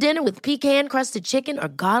 Jazz up dinner with pecan-crusted chicken or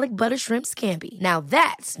garlic butter shrimp scampi. Now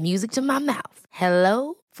that's music to my mouth.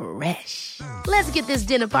 Hello Fresh. Let's get this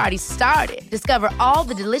dinner party started. Discover all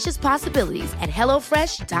the delicious possibilities at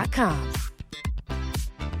hellofresh.com.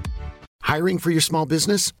 Hiring for your small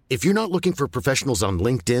business? If you're not looking for professionals on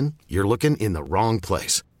LinkedIn, you're looking in the wrong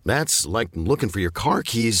place. That's like looking for your car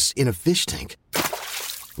keys in a fish tank.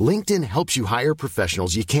 LinkedIn helps you hire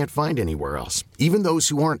professionals you can't find anywhere else, even those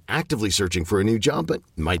who aren't actively searching for a new job but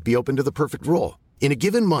might be open to the perfect role. In a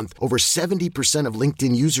given month, over 70% of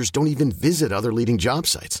LinkedIn users don't even visit other leading job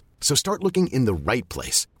sites. So start looking in the right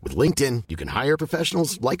place. With LinkedIn, you can hire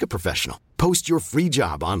professionals like a professional. Post your free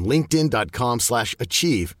job on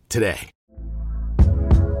linkedin.com/achieve today.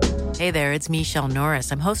 Hey there, it's Michelle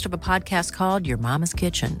Norris. I'm host of a podcast called Your Mama's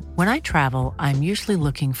Kitchen. When I travel, I'm usually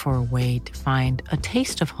looking for a way to find a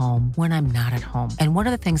taste of home when I'm not at home. And one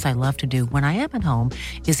of the things I love to do when I am at home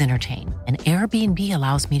is entertain. And Airbnb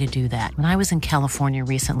allows me to do that. When I was in California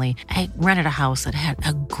recently, I rented a house that had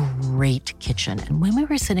a great kitchen. And when we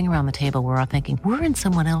were sitting around the table, we were all thinking, we're in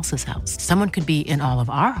someone else's house. Someone could be in all of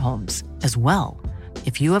our homes as well.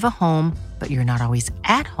 If you have a home, but you're not always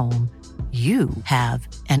at home, you have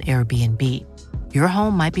an Airbnb. Your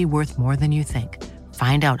home might be worth more than you think.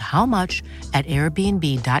 Find out how much at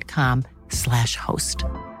airbnb.com/host.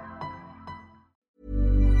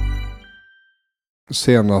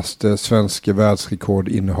 Senaste svenska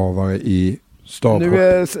världsrekordinnehavare i stavhopp. Nu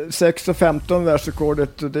är 6:15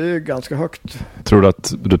 världsrekordet och det är ganska högt. Tror du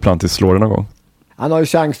att Duplantis slår det någon gång? Han har ju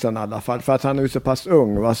chansen i alla fall för att han är så pass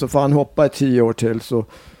ung. Va? Så får han hoppa i 10 år till så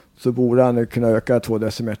borde han kunna öka 2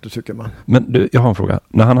 decimeter tycker man. Men du, jag har en fråga.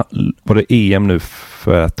 När han var det EM nu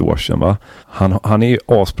för ett år sedan va? Han är i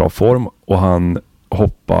asbra form och han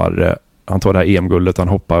hoppar, han tar det här EM-guldet, han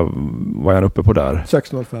hoppar, vad är han uppe på där?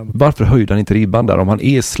 6,05. Varför höjde han inte ribban där om han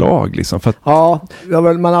är i slag liksom? För att... Ja,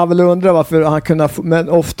 man har väl undrat varför han kunde, men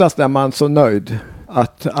oftast är man så nöjd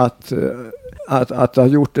att ha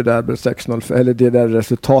gjort det där med 6,05 eller det där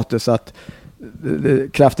resultatet så att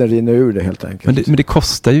kraften rinner ur det helt enkelt. Men det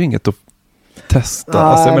kostar ju inget att testa. Nej,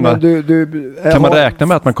 alltså, jag menar, kan man räkna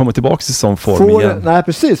med att man kommer tillbaka i sån form igen? Nej,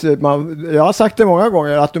 precis. Jag har sagt det många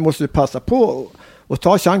gånger att du måste passa på och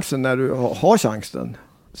ta chansen när du har chansen.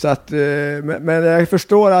 Så att, men jag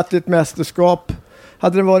förstår att ett mästerskap,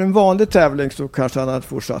 hade det varit en vanlig tävling så kanske han hade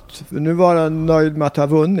fortsatt. För nu var han nöjd med att ha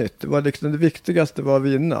vunnit. Det var liksom det viktigaste var att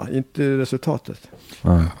vinna, inte resultatet.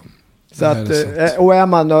 Nej. Så att, och är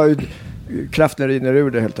man nöjd, kraften rinner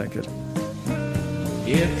ur det helt enkelt.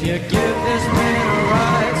 If you give this man a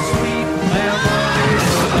ride, sweet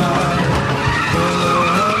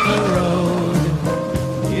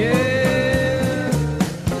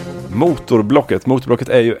Motorblocket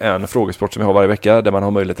är ju en frågesport som vi har varje vecka där man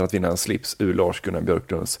har möjlighet att vinna en slips ur Lars-Gunnar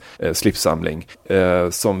Björklunds slipssamling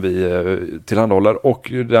som vi tillhandahåller,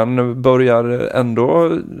 och den börjar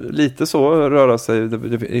ändå lite så röra sig.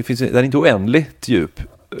 Den är inte oändligt djup,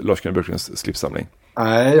 Lars-Gunnar Björklunds slipssamling.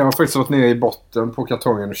 Nej, jag har faktiskt varit nere i botten på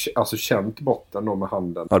kartongen, alltså känt botten då med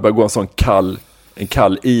handen. Ja, det bara går en sån kall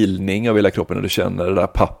ilning av hela kroppen när du känner det där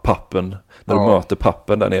pappen. När du möter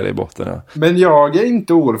pappen där nere i botten. Ja. Men jag är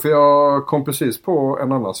inte orolig för jag kom precis på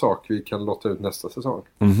en annan sak vi kan lotta ut nästa säsong.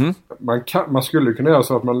 Mm-hmm. Man skulle kunna göra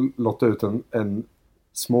så att man lottar ut en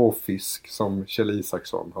småfisk som Kjell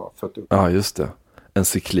Isaksson har fött upp. Ja, just det. En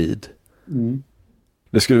cyklid. Mm.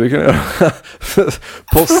 Det skulle vi kunna göra.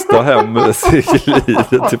 Posta hem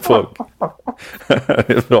cyklider till folk. Det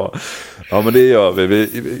är bra. Ja, men det gör vi. Vi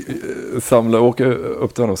åker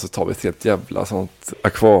upp till honom och så tar vi ett helt jävla sånt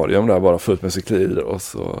akvarium där bara fullt med cyklider. Och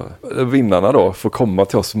så vinnarna då får komma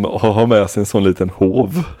till oss och ha med sig en sån liten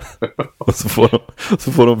hov. Och så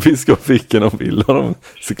får de fiska upp vilken de vill av de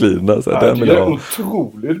cykliderna. Så det är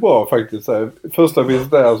otroligt bra faktiskt. Så här. Första finns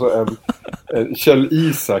det alltså en Kjell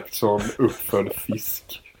Isaksson uppfödd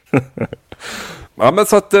fisk. Ja, men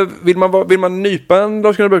så att vill man nypa en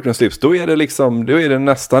Lars-Gunnar Björklunds slips, då är det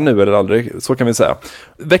nästan nu eller aldrig, så kan vi säga.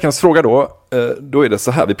 Veckans fråga då är det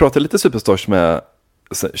så här. Vi pratade lite Superstars med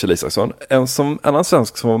Kjell Isaksson. En annan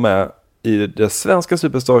svensk som var med i det svenska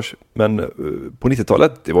Superstars men på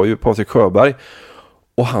 90-talet, det var ju Patrik Sjöberg.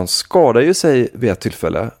 Och han skadade ju sig vid ett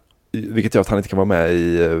tillfälle, vilket gör att han inte kan vara med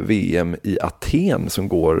i VM i Aten som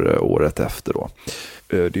går året efter då.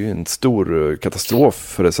 Det är ju en stor katastrof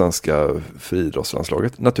för det svenska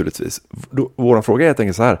friidrottslandslaget naturligtvis. Vår fråga är helt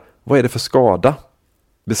enkelt så här. Vad är det för skada?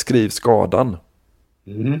 Beskriv skadan.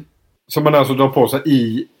 Mm. Som man alltså drar på sig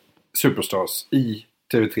i Superstars i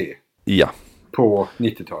TV3? Ja. På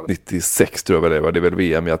 90-talet? 96 tror jag väl det var. Det är väl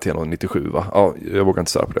VM i Aten 97 va? Ja, jag vågar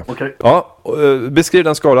inte säga på det. Okay. Ja, beskriv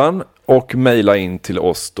den skadan och mejla in till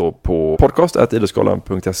oss då på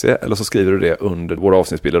podcast@idrottsgalan.se, eller så skriver du det under våra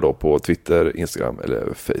avsnittsbilder då på Twitter, Instagram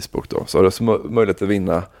eller Facebook då. Så har du så möjlighet att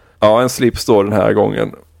vinna en slips då den här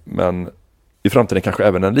gången, men i framtiden kanske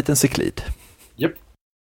även en liten cyklid. Yep.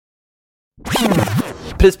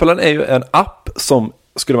 Prispallen är ju en app som,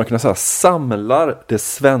 skulle man kunna säga, samlar det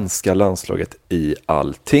svenska landslaget i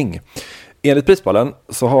allting. Enligt Prispallen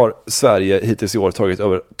så har Sverige hittills i år tagit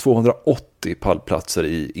över 280 pallplatser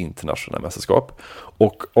i internationella mästerskap.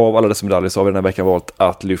 Och av alla dessa medaljer så har vi den här veckan valt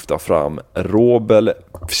att lyfta fram Robel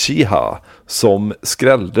Všiha som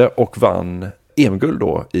skrällde och vann EM-guld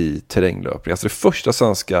då i terränglöpning. Alltså det första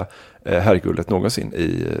svenska herrguldet någonsin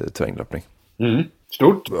i terränglöpning.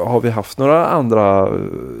 Stort. Har vi haft några andra,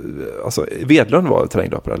 alltså Vedlund var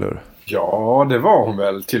terränglöpare, eller hur? Ja, det var hon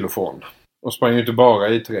väl till och från. Hon sprang ju inte bara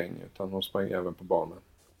i terräng utan hon sprang även på banan.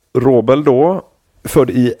 Robel då, född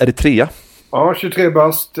i Eritrea. Ja, 23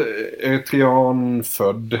 bast, eritrean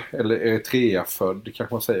född, eller Eritrea född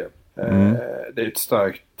kanske man säger. Det är ett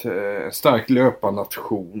starkt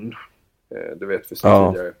löparnation. Det vet vi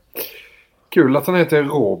sedan tidigare. Kul att han heter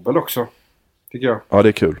Robel också, tycker jag. Ja, det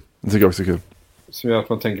är kul. Det tycker jag också är kul. Som gör att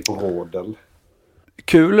man tänker på Rodel.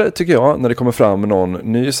 Kul tycker jag när det kommer fram någon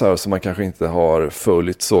ny så här som man kanske inte har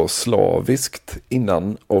följt så slaviskt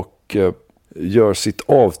innan och gör sitt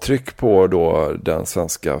avtryck på då den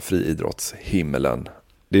svenska friidrottshimmelen.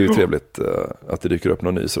 Det är ju trevligt att det dyker upp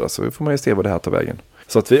någon ny sådär, så får man ju se vad det här tar vägen.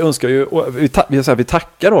 Så att vi önskar ju, vi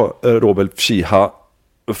tackar då Robel Všiha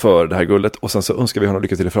för det här guldet och sen så önskar vi honom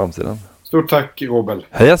lycka till i framtiden. Stort tack Robel.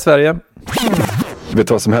 Heja Sverige! Vet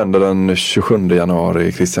du vad som händer den 27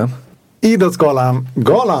 januari, Christian? Idrottsgalan,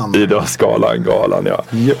 ja.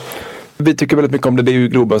 Yep. Vi tycker väldigt mycket om det. Det är ju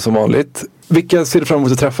Globen som vanligt. Vilka ser du fram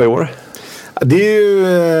emot att träffa i år? Det är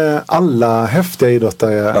ju alla häftiga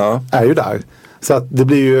idrottare är ju där. Så att det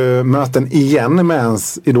blir ju möten igen med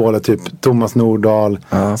ens idoler, typ Thomas Nordahl.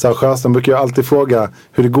 Så Sjöström brukar ju alltid fråga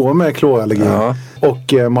hur det går med klorallergi.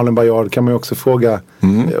 Och Malin Bajard kan man ju också fråga.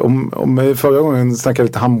 Om förra gången snackade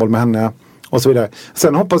lite handboll med henne. Och så vidare.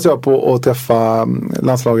 Sen hoppas jag på att träffa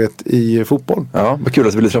landslaget i fotboll. Ja, vad kul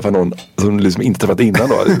att vi vill träffa någon som liksom inte träffat innan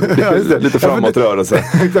då. Lite framåtrörelse.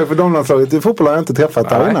 Exakt, för de landslaget i fotboll har jag inte träffat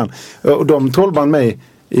där innan. Och de trollband mig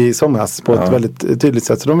i somras på ett väldigt tydligt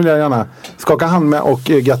sätt. Så de vill jag gärna skaka hand med och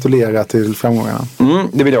gratulera till framgångarna.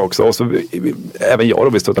 Det vill jag också. Och så, även jag då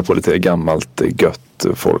vill stöta på lite gammalt gött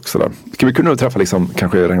folk. Sådär. Ska vi kunna träffa liksom,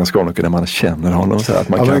 kanske Ragnar Skanåker när man känner honom? Så att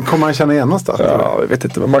man kan... men kommer man känna igen oss då? Ja, jag vet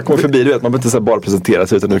inte. Man kommer förbi, du vet, man behöver inte så bara presentera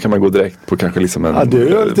sig utan nu kan man gå direkt på kanske liksom en det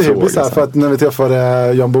är lite hybris här, för att när vi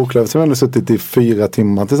träffade Jan Boklöv som vi hade suttit i 4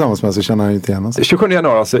 timmar tillsammans med, så känner han inte igen oss. 27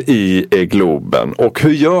 januari alltså i Globen. Och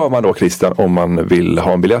hur gör man då, Christian, om man vill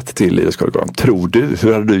ha en biljett till Idrottsgalan? Tror du?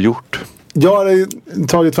 Hur hade du gjort? Jag hade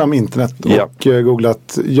tagit fram internet och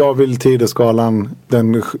googlat jag vill till Idrottsgalan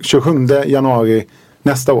den 27 januari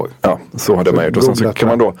nästa år. Ja, så hade man gjort. Och sen så kan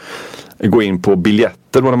man då gå in på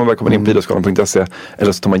biljetter då när man väl kommer in på idrottsgalan.se,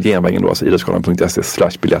 eller så tar man genvägen då, alltså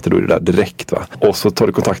idrottsgalan.se/biljetter, då är det där direkt, va. Och så tar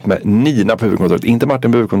du kontakt med Nina på huvudkontoret, inte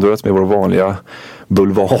Martin på huvudkontoret som är vår vanliga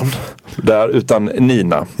bulvan där, utan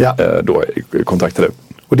Nina då kontaktar du.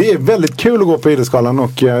 Och det är väldigt kul att gå på Idrottsgalan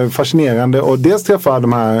och fascinerande. Och dels träffa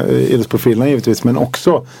de här idrottsprofilerna givetvis, men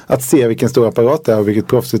också att se vilken stor apparat det är och vilket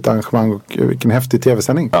proffsigt arrangemang och vilken häftig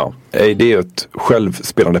tv-sändning. Ja, det är ju ett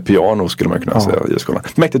självspelande piano skulle man kunna säga i Idrottsgalan.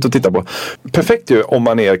 Mäktigt att titta på. Perfekt ju om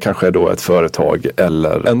man är kanske då ett företag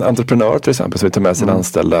eller en entreprenör till exempel som vill ta med sina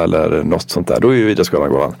anställda eller något sånt där. Då är ju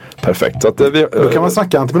Idrottsgalan perfekt. Så att då kan man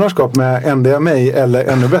snacka entreprenörskap med endera mig eller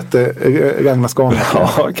ännu bättre Ragnar Skanåker.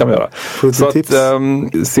 Ja, kan man göra. Så att,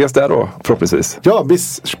 ses där då, förhoppningsvis. Ja,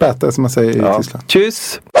 bis später som man säger i Tyskland.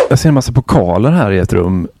 Tjus! Jag ser en massa pokaler här i ett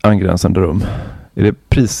rum, angränsande rum. Är det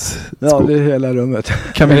pris? Ja, det är hela rummet.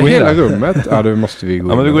 Kan vi gå in hela rummet? Ja, det måste vi gå in.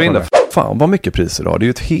 Ja, men vi går in där. Fan, vad mycket priser då. Det är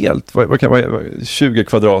ju ett helt, vad kan vara 20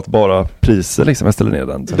 kvadrat bara priser liksom. Jag ställer ner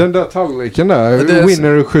den. Den där tallriken där,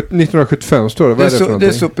 Winner 1975 står det. Vad är det för någonting?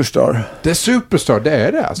 Det är Superstar. Det är Superstar, det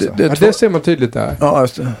är det alltså. Det ser man tydligt där. Ja,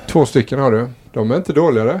 just det. 2 stycken har du. De är inte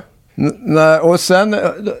dåligare. Nej, och sen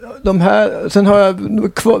de här, sen har jag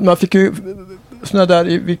man fick ju såna där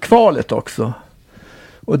vid kvalet också.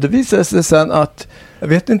 Och det visade sig sen att jag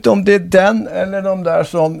vet inte om det är den eller de där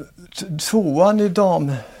som tvåan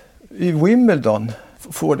i Wimbledon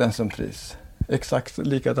får den som pris. Exakt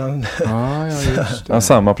likadan. Ja, just det.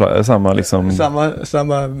 Samma liksom.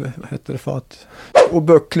 Samma vad heter det, fat. Och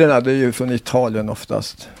bucklorna, det är ju från Italien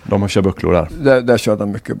oftast. De kör bucklor där kör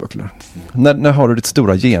de mycket bucklor. När har du ditt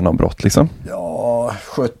stora genombrott liksom? Ja,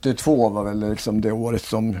 72 var väl liksom det året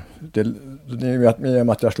som med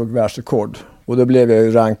att jag slog världsrekord. Och då blev jag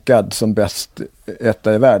ju rankad som bäst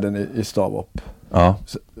etta i världen i stavhopp. Ja.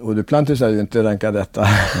 Och du plantar ju inte rankad detta.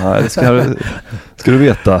 Nej, det ska du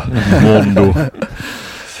veta, Mondo.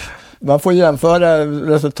 Man får jämföra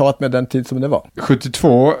resultat med den tid som det var.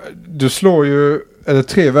 72, du slår ju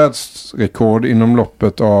 3 världsrekord inom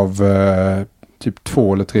loppet av typ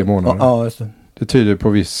 2 eller 3 månader. Ja, just det. Det tyder på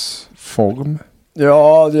viss form.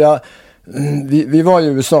 Ja, Vi var i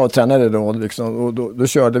USA och tränade då liksom, och då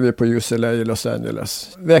körde vi på UCLA i Los Angeles.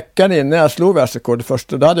 Veckan innan jag slog världsrekordet först,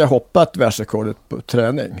 då hade jag hoppat världsrekordet på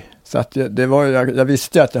träning. Så att jag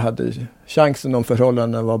visste att jag hade chansen om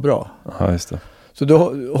förhållandena var bra. Ja, just det. Så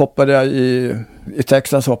då hoppade jag i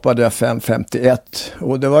Texas hoppade jag 5.51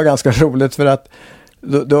 och det var ganska roligt för att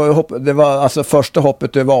det var alltså första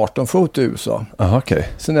hoppet över 18 fot i USA. Aha, okay.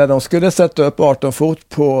 Så när de skulle sätta upp 18 fot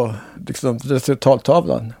på liksom,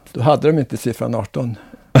 resultattavlan, då hade de inte siffran 18.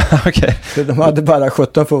 Okay. Så de hade bara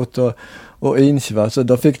 17 fot och inch, va? Så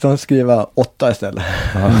då fick de skriva 8 istället.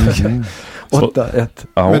 8-1.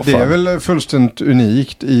 Men det är väl fullständigt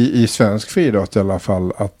unikt i svensk friidrott i alla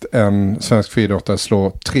fall att en svensk friidrottare slår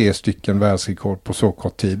 3 stycken världsrekord på så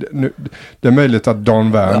kort tid. Nu, det är möjligt att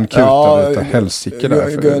Dan Wern kutade utav helsike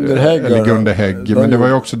där. Gunder Hägg. Men det var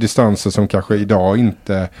ju också distanser som kanske idag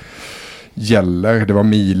inte gäller. Det var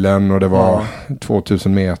milen och det var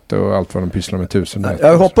 2000 meter och allt vad de pysslar med 1000 meter.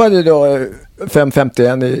 Jag hoppade då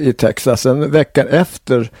 5.51 i Texas. En veckan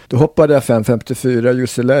efter då hoppade jag 5.54 i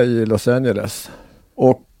UCLA i Los Angeles.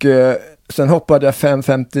 Och sen hoppade jag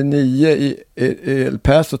 5.59 i El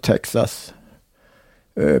Paso, Texas.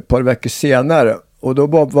 Ett par veckor senare. Och då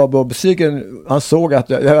var Bob Segan, han såg att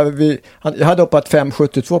jag hade hoppat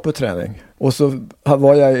 5.72 på träning. Och så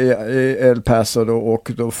var jag i El Paso då,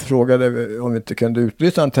 och då frågade vi om vi inte kunde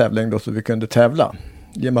utlysa en tävling då så vi kunde tävla.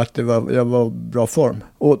 I och med att jag var i bra form.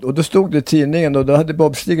 Och då stod det i tidningen och då hade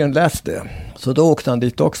Bob Segan läst det. Så då åkte han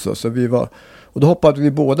dit också. Och då hoppade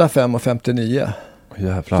vi båda 5.59.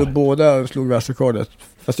 Jävlar. Så båda slog världsrekordet.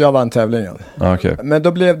 Fast jag vann tävlingen. Okay. Men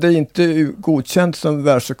då blev det inte godkänt som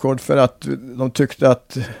världsrekord för att de tyckte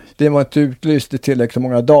att det var inte utlyst i tillräckligt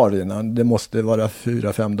många dagar innan. Det måste vara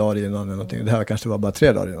 4-5 dagar innan eller någonting. Det här kanske var bara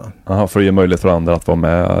 3 dagar innan. Aha, för att ge möjlighet för andra att vara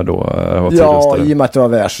med då? Ja, i och med att det var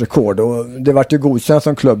världsrekord. Och det var ju godkänt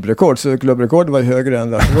som klubbrekord. Så klubbrekord var ju högre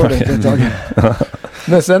än världsrekord.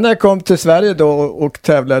 Men sen när jag kom till Sverige då och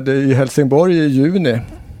tävlade i Helsingborg i juni.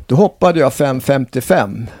 Då hoppade jag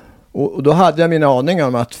 5.55. Och då hade jag mina aningar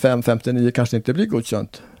om att 5.59 kanske inte blir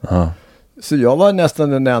godkänt. Aha. Så jag var nästan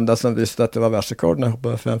den enda som visste att det var världsrekord när jag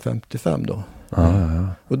hoppade 5.55 då. Ja.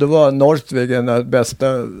 Och då var Northwig den bästa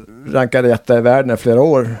rankade etta i världen i flera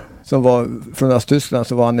år. Som var från Östtyskland,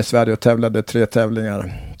 så var han i Sverige och tävlade 3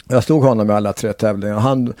 tävlingar. Jag stod honom med alla 3 tävlingar och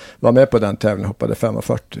han var med på den tävlingen och hoppade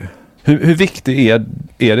 5.40. Hur viktigt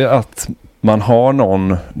är det att man har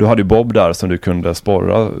någon, du hade ju Bob där som du kunde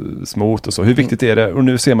sporra mot och så. Hur viktigt är det? Och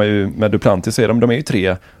nu ser man ju med Duplantis, de är ju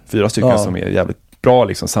 3-4 stycken som är jävligt bra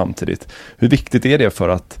liksom samtidigt. Hur viktigt är det för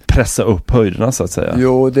att pressa upp höjderna så att säga?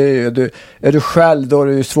 Jo, det är du själv då är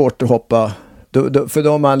det ju svårt att hoppa. För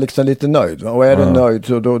då är man liksom lite nöjd. Och är du nöjd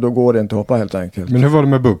så då går det inte att hoppa helt enkelt. Men hur var det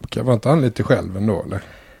med Bubka? Var inte han lite själv ändå eller?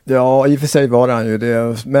 Ja, i och för sig var han ju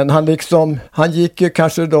det. Men han gick ju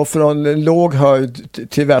kanske då från låg höjd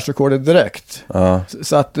till världsrekordet direkt. Ja.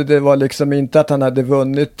 Så att det var liksom inte att han hade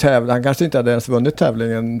vunnit tävlingen. Han kanske inte hade ens vunnit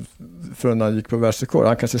tävlingen förrän han gick på världsrekord.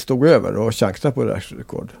 Han kanske stod över och chansade på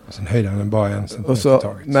världsrekord. Och sen höjde han bara 1 centimeter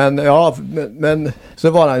taget. Men så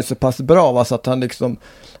var han ju så pass bra, va, så att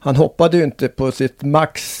han hoppade ju inte på sitt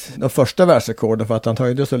max de första världsrekorden för att han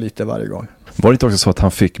höjde så lite varje gång. Var det inte också så att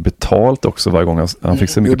han fick betalt också varje gång han fick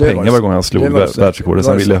så mycket pengar varje gång han slog världsrekordet?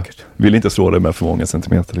 Så han ville inte slå det med för många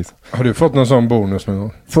centimeter. Liksom. Har du fått någon sån bonus någon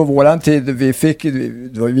gång? För våran tid,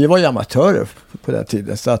 vi var ju amatörer på den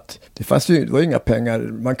tiden. Så att det var ju inga pengar.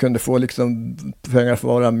 Man kunde få liksom pengar för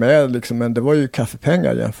att vara med. Liksom, men det var ju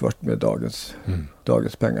kaffepengar jämfört med dagens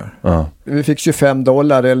pengar. Ja. Vi fick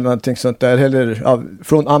 $25 eller någonting sånt där.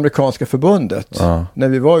 Från amerikanska förbundet. Ja. När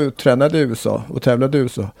vi var och tränade i USA och tävlade i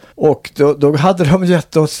USA. Och då hade de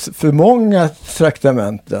gett oss för många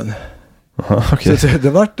traktamenten. Okay. Så det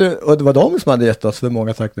var de som hade gett oss för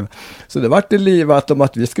många traktamenten. Så det var det livat om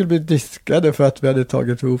att vi skulle bli diskade för att vi hade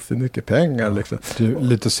tagit ihop för mycket pengar. Liksom. Du,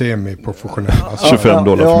 lite semi-professionell. Alltså. $25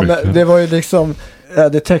 för mycket. Men det var ju liksom...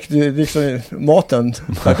 det täckte ju liksom maten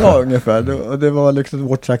per dag ungefär. Och det var liksom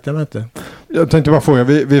vårt traktamente. Jag tänkte bara fråga,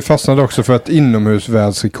 vi fastnade också för ett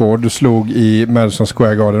inomhusvärldsrekord. Du slog i Madison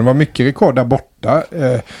Square Garden. Det var mycket rekord där borta.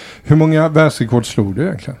 Hur många världsrekord slog du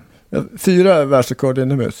egentligen? 4 världsrekord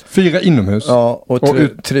inomhus. 4 inomhus? Ja, och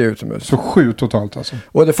 3 utomhus. Så 7 totalt alltså?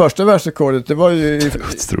 Och det första världsrekordet, det var ju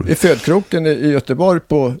i Födkroken i Göteborg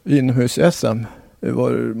på inomhus-SM. Det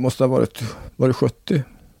måste ha varit 70.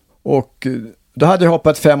 Och då hade jag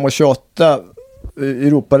hoppat 5.28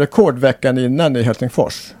 Europarekord veckan innan i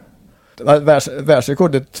Helsingfors.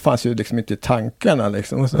 Världsrekordet fanns ju liksom inte i tankarna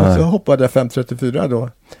liksom. Och så hoppade jag 5.34 då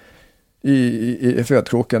i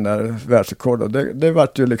födkroken där, världsrekord. Och det var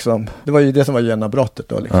ju liksom, det var ju det som var genombrottet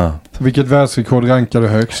då liksom. Ja. Vilket världsrekord rankar du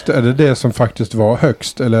högst? Är det som faktiskt var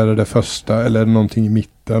högst, eller är det första, eller är det någonting i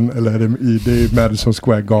mitten, eller är det i Madison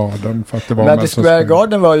Square Garden? För att det var Madison Square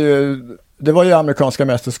Garden var ju amerikanska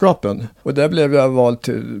mästerskapen, och där blev jag vald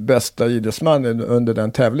till bästa idrottsman under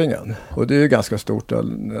den tävlingen. Och det är ju ganska stort.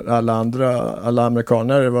 Alla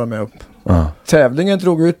amerikaner var med upp. Tävlingen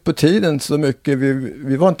drog ut på tiden så mycket.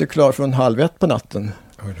 Vi var inte klar från 12:30 på natten.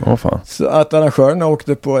 Fan. Så att arrangörerna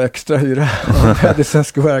åkte på extra hyra av Madison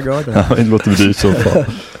Square Garden. Ja, det låter dyrt så fan.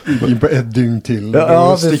 In på ett dygn till.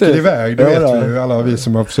 Ja, sticker iväg. Det vet vi ju, alla vi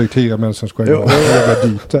som har försökt hyra Madison Square Garden. Det var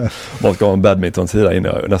dyrt där. Man ska ha en badminton-sida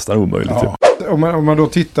inne, nästan omöjligt. Ja. Om man då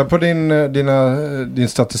tittar på din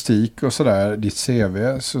statistik och sådär, ditt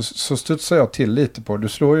CV, så studsar jag till lite på. Du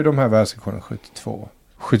slår ju de här världsrekorden 72.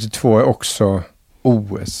 72 är också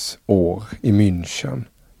OS-år i München.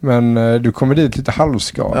 Men du kommer dit lite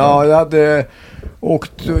halvskadad. Ja, jag hade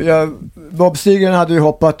åkt. Bob Stigren hade ju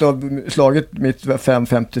hoppat och slagit mitt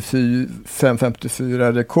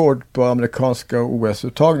 5.54 rekord på amerikanska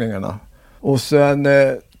OS-uttagningarna. Och sen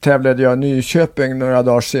tävlade jag i Nyköping några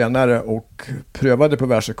dagar senare och prövade på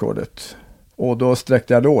världsrekordet. Och då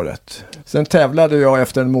sträckte jag året. Sen tävlade jag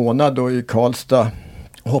efter en månad då i Karlstad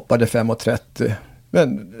och hoppade 5.30.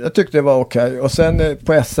 Men jag tyckte det var okej. Och sen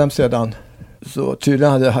på SM sedan så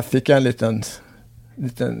tydligen fick jag en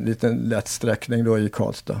liten lätt sträckning då i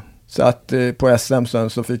Karlstad. Så att på SM sen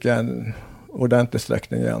så fick jag en ordentlig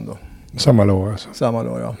sträckning igen då. Samma år alltså? Samma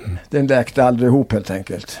år, ja. Den läkte aldrig ihop helt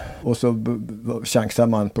enkelt. Och så chansar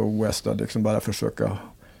man på OS då, liksom bara försöka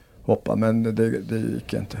hoppa. Men det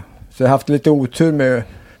gick inte. Så jag har haft lite otur med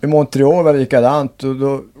Montreal var likadant, och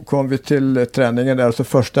då kom vi till träningen där, och så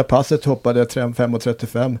första passet hoppade jag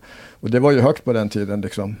 5.35, och det var ju högt på den tiden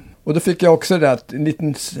liksom. Och då fick jag också det att en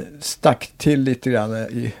liten stack till lite grann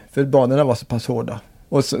för banorna var så pass hårda.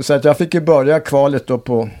 Och så att jag fick ju börja kvalet då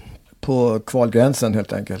på kvalgränsen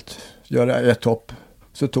helt enkelt. Göra ett hopp,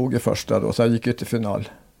 så tog jag första då, så jag gick ut till final.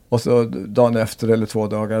 Och så dagen efter eller 2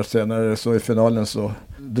 dagar senare så i finalen så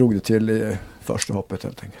drog det till i första hoppet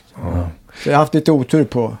helt enkelt. Ja. Så jag har haft lite otur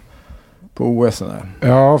på OS där.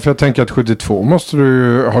 Ja, för jag tänker att 72 måste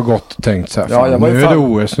du ha gått tänkt så här. Ja, jag var nu är det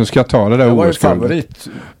OS, nu ska jag ta det där OS. Jag var ju favorit.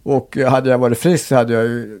 Och hade jag varit frisk så hade jag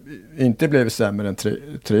ju inte blivit sämre än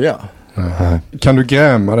 3. Kan du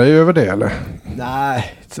gräma dig över det eller?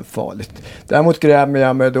 Nej, inte så farligt. Däremot grämer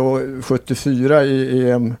jag mig då 74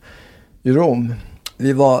 i EM i Rom.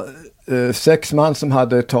 Vi var 6 man som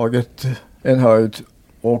hade tagit en höjd,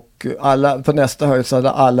 och på nästa höjd så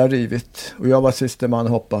hade alla rivit, och jag var sista man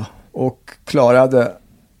hoppa och klarade,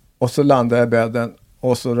 och så landade jag i bädden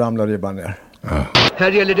och så ramlade ribban ner.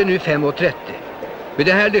 Här gäller det nu 5.30. Med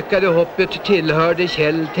det här lyckade hoppet tillhörde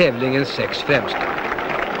Kjell tävlingens 6 främsta.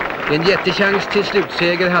 En jättechans till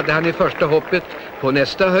slutseger hade han i första hoppet, på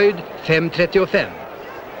nästa höjd 5.35.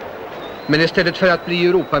 Men istället för att bli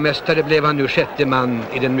Europamästare blev han nu 6:e man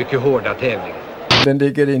i den mycket hårda tävlingen. Den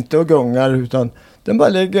ligger inte och gungar, utan den bara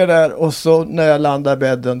ligger där, och så när jag landar i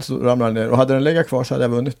bädden så ramlar den ner. Och hade den legat kvar så hade jag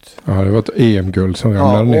vunnit. Ja, det var ett EM-guld som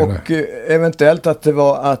ramlade ner där. Och eventuellt att det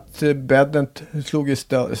var att bädden slog i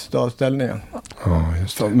stavställningen. Ja,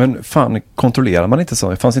 just det. Men fan, kontrollerar man inte så?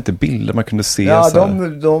 Det fanns inte bilder man kunde se? Ja, så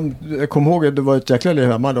jag kommer ihåg att det var ett jäkla liv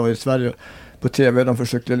hemma då i Sverige. På tv, de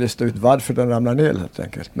försökte lista ut varför den ramlade ner helt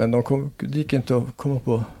enkelt. Men det gick inte att komma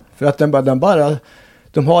på. För att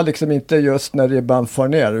de har liksom inte just när ribban far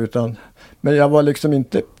ner, utan, men jag var liksom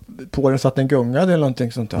inte på den så att den gungade eller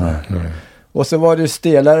någonting sånt där. Nej. Och så var det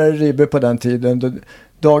stelare ribbor på den tiden.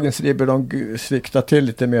 Dagens ribbor, de sviktar till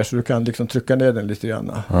lite mer, så du kan liksom trycka ner den lite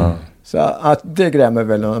grann. Så att det grämer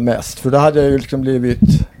väl mest. För då hade jag ju liksom blivit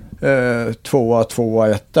 2, 1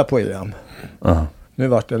 på EM. Nu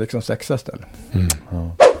vart det liksom 6 ställen.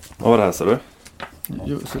 Vad var det här, sa du?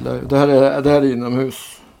 Det här är inomhus.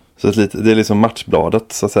 Så det är liksom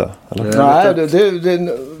matchbladet så att säga? Eller? Nej,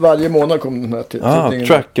 det varje månad kommer den här tidningen.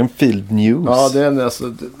 Track and Field News. Ja, det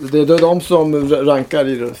är de som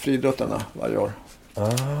rankar friidrottarna varje år.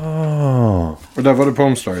 Och där var det på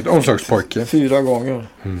omslaget. Omslagspojke. 4 gånger.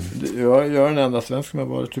 Jag är den enda svensk som har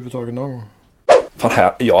varit överhuvudtaget någon gång.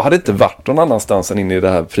 Fan, jag hade inte varit någon annanstans än inne i det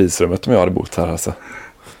här prisrummet om jag hade bott här alltså.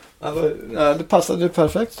 Det passade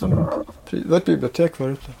perfekt. Det var ett bibliotek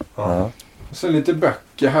förut. Ja. Så lite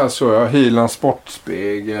böcker här så jag. Hylands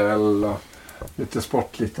sportspegel. Lite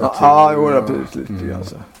sportlitteratur. Ja, jag har precis lite grann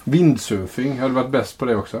så. Vindsurfing. Har du varit bäst på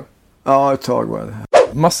det också? Ja, ett tag var det.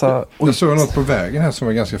 Massa... Jag såg något på vägen här som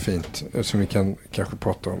var ganska fint. Som vi kan kanske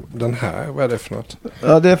prata om. Den här, vad är det för något?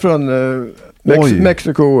 Ja, det är från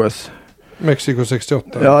Mexiko OS. Mexiko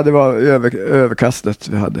 68? Ja, det var överkastet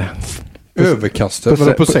vi hade. Överkastet? Var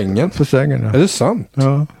det på sängen? På sängen, ja. Är det sant?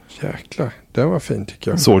 Ja. Jäklar, det var fint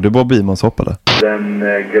tycker jag. Såg du Bob Beamons hoppade? Den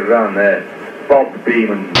granne Bob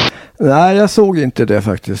Beamon. Nej, jag såg inte det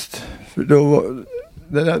faktiskt. För då,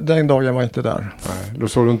 den dagen var jag inte där. Nej, då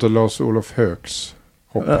såg du inte Lars-Olof Högs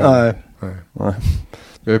hopp? Nej.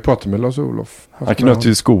 Vi har ju pratat med Lars-Olof. Han knöt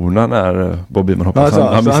ju skorna när Bob Beamon hoppade. Alltså,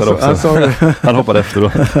 han missade också. Han hoppade efter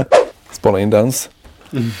då. Spana in dans.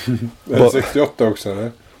 Det är 68 också,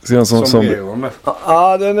 eller?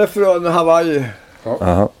 Ja, den är från Hawaii.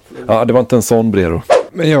 Ja, det var inte en sån Brero.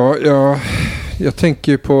 Men jag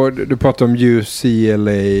tänker ju på, du pratar om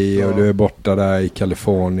UCLA och du är borta där i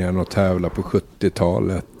Kalifornien och tävlar på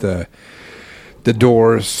 70-talet. The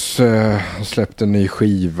Doors har släppt en ny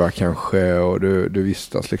skiva kanske och du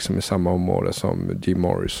vistas liksom i samma område som Jim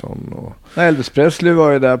Morrison. Och... Elvis Presley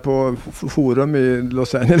var ju där på forum i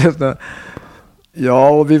Los Angeles. Ja,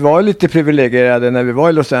 och vi var lite privilegierade när vi var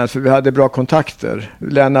i Los Angeles för vi hade bra kontakter.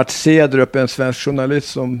 Lennart Cedrup, en svensk journalist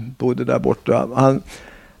som bodde där borta,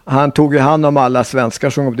 han tog ju hand om alla svenskar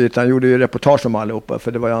som kom dit. Han gjorde ju reportage om allihopa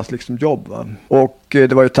för det var ju hans liksom jobb. Va? Och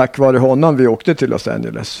det var ju tack vare honom vi åkte till Los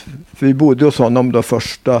Angeles. För vi bodde hos honom då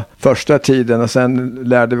första tiden och sen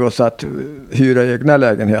lärde vi oss att hyra egna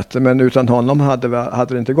lägenheter. Men utan honom hade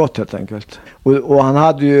det inte gått helt enkelt. Och han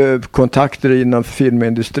hade ju kontakter inom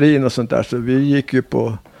filmindustrin och sånt där så vi gick ju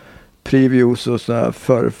på previews och sådana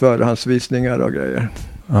förhandsvisningar och grejer.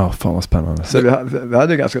 Ja, fan vad spännande. Så vi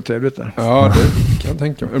hade ganska trevligt där. Ja, det kan jag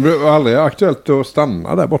tänka mig. Det var aldrig aktuellt att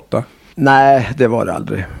stanna där borta? Nej, det var det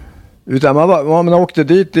aldrig. Utan man åkte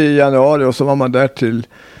dit i januari och så var man där till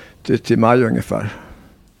maj ungefär.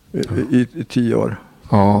 I 10 år.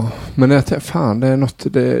 Ja, men det är något,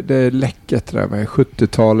 det är läckert där med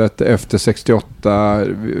 70-talet, efter 68,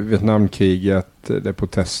 Vietnamkriget, det är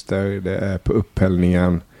protester, det är på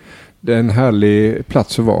upphällningen. Det är en härlig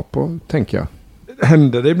plats att vara på, tänker jag.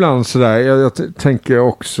 Händer det ibland sådär? Jag tänker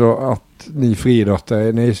också att ni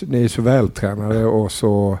friidrottare, ni är så vältränade och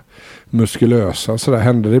så muskulösa. Så där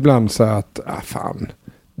händer det ibland så att,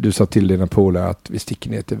 du sa till dina polare att vi sticker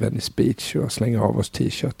ner till Venice Beach och slänger av oss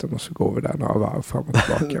t-shirten och så går vi där några varv fram och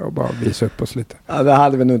tillbaka och bara visar upp oss lite. Ja, det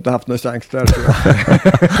hade vi nog inte haft någon chans där.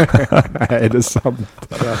 Nej, det är sant.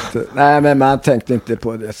 Nej, men man tänkte inte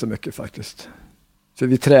på det så mycket faktiskt. För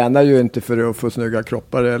vi tränar ju inte för att få snygga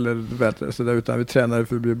kroppar eller bättre så där, utan vi tränar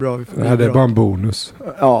för att bli bra. Det är bara en bonus.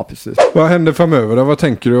 Ja, precis. Vad händer framöver då? Vad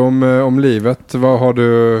tänker du om livet? Vad har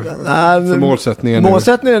du för målsättningar nu?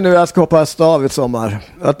 Målsättningen nu är att ska hoppa stav i sommar.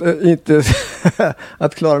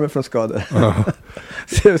 Att klara mig från skador. Ja.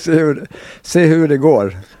 se hur det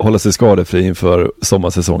går. Hålla sig skadefri inför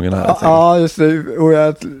sommarsäsongen här. Ja, just det.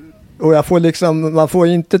 Och jag får liksom, man får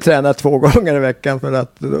inte träna 2 gånger i veckan för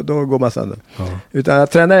att då går man sönder. Ja. Utan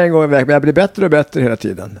jag tränar 1 gång i veckan, men jag blir bättre och bättre hela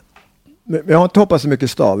tiden. Men jag har inte hoppat så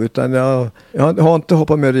mycket stav, utan jag har inte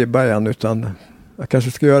hoppat med ribba igen, utan jag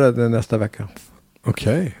kanske ska göra det nästa vecka.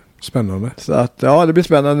 Okej, spännande. Så att, ja, det blir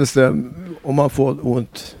spännande om man får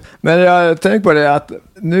ont. Men jag tänker på det att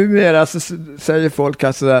numera så säger folk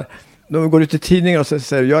att sådär, de går ut i tidningar och så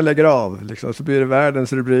säger jag lägger av. Liksom. Så blir det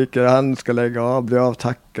världens rubriker. Han ska lägga av, bli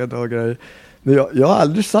avtackad och grejer. Men jag har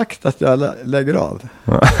aldrig sagt att jag lägger av.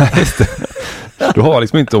 Just det. Du har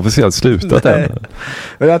liksom inte officiellt slutat än.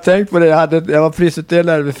 Men jag tänkte på det. Jag var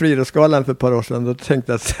prisutdelare vid Friidrottsgalan för ett par år sedan. Då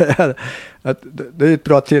tänkte jag säga att det är ett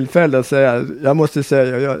bra tillfälle att säga. Jag måste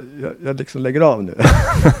säga jag liksom lägger av nu.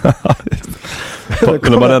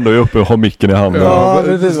 Kunde man ändå uppe och ha micken i handen. Ja,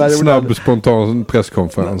 snabb spontan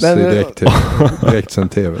presskonferens i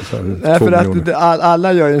direktsänd tv. Nej, för att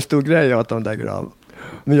alla gör en stor grej att de lägger av.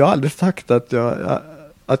 Men jag har aldrig sagt att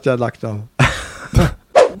jag lagt av.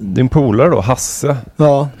 Din polare då, Hasse.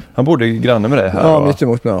 Ja. Han bodde granne med dig här. Ja, mitt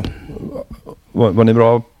emot mig. Var ni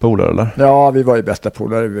bra polare eller? Ja, vi var ju bästa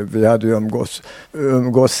polare. Vi hade ju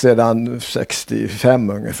umgås sedan 65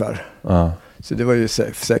 ungefär. Ja. Så det var ju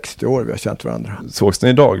 60 år vi har känt varandra. Sågs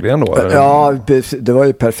ni dagligen då? Eller? Ja, det var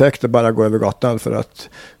ju perfekt att bara gå över gatan för att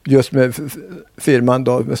just med firman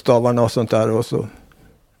då, med stavarna och sånt där och så.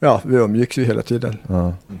 Ja, vi umgicks ju hela tiden.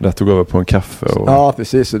 Ja, det tog över på en kaffe. Ja,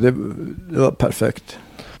 precis. Så det var perfekt.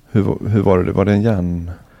 Hur var det? Var det en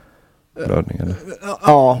hjärnblödning eller?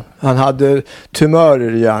 Ja, han hade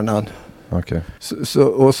tumörer i hjärnan. Okej.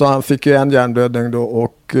 Så han fick ju en hjärnblödning då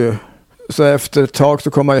och så efter ett tag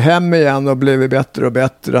så kom han ju hem igen och blev bättre och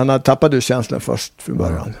bättre. Han hade tappat ju känslan först från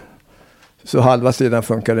början. Ja. Så halva sidan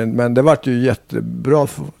funkade inte. Men det var ju jättebra,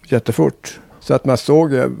 jättefort. Så att man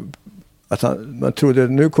såg att man trodde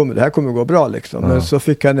att det här kommer gå bra liksom. Ja. Men så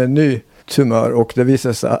fick han en ny tumör och det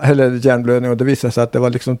visade sig, eller hjärnblödning, och det visade sig att det var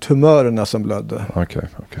liksom tumörerna som blödde. Okej.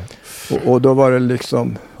 Och då var det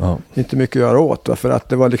liksom inte mycket att göra åt, för att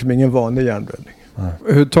det var liksom ingen vanlig hjärnblödning.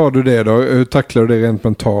 Hur tar du det då? Hur tacklar du det rent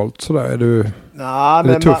mentalt sådär? Är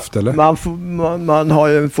det tufft eller? Man har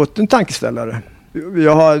ju fått en tankeställare.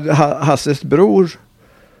 Jag har Hasses bror.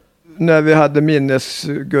 När vi hade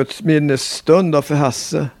Guds minnesstund för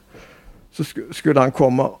Hasse så skulle han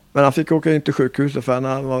komma. Men han fick åka in till sjukhuset för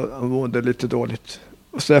han mådde lite dåligt.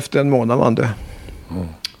 Och så efter en månad var han död.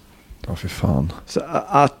 Ja, för fan. Så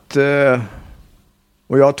att,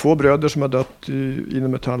 och jag har 2 bröder som har dött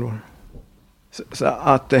inom ett halvår. Så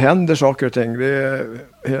att det händer saker och ting, det är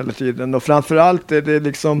hela tiden. Och framförallt är det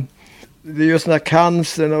liksom, det är ju sådana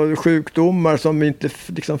cancer och sjukdomar som inte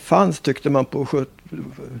liksom fanns, tyckte man på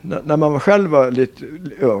när man själv var lite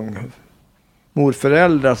ung.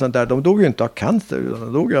 Morföräldrar och sånt där, de dog ju inte av cancer, utan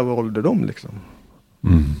de dog av ålderdom liksom.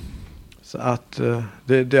 Så att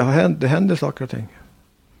det händer saker och ting.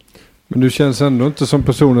 Men du känns ändå inte som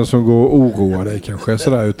personen som går och oroar dig kanske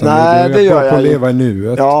sådär, utan nej, du det gör på jag att leva i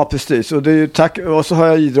nuet. Ja, precis. Och det är ju och så har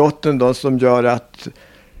jag idrotten då som gör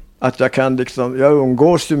att jag kan liksom, jag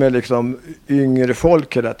umgås ju med liksom yngre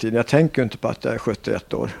folk hela tiden. Jag tänker inte på att jag är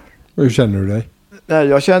 71 år. Hur känner du dig? Nej,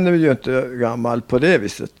 jag känner mig ju inte gammal på det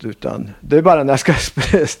viset, utan det är bara när jag ska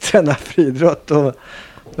träna friidrott och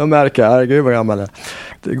då märker jag, gud vad gammal jag är.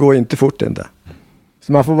 Det går inte fort inte.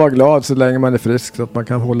 Så man får vara glad så länge man är frisk så att man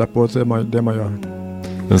kan hålla på det man gör.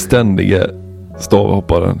 Den ständige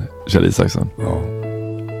stavhopparen Kjell Isaksson. Ja.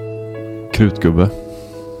 Krutgubbe.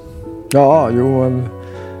 Ja, jo,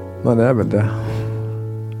 man är väl det.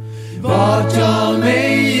 Vart jag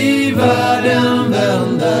mig i världen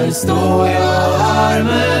vänder står jag här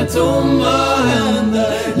med tomma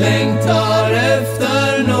händer. Längtar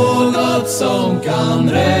efter något som kan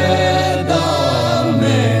rädda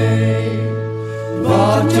mig.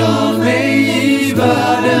 Vart jag mig i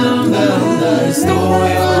världen vänder står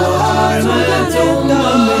jag här med tomma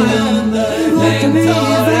händer.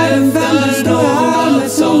 Längtar efter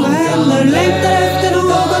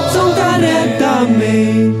något som kan rädda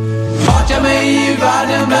mig. Vart jag mig i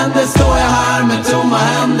världen vänder står jag här med tomma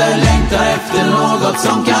händer. Längtar efter något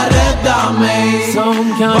som kan rädda mig.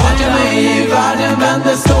 Vart jag mig i världen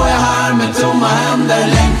vänder står jag här med tomma händer.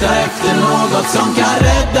 Längtar efter något som kan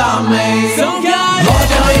rädda mig. Vart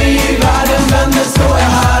jag mig i världen vänder står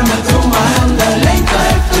jag här med tomma händer. Längtar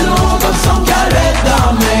efter något som kan rädda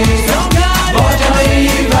mig. Vart jag mig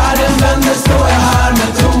i världen vänder står jag här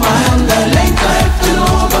med tomma händer. Längtar efter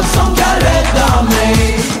något som kan rädda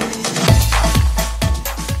mig.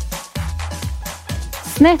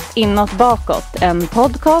 Snett inåt bakåt, en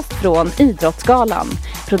podcast från Idrottsgalan.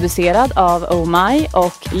 Producerad av Oh My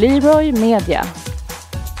och Leroy Media.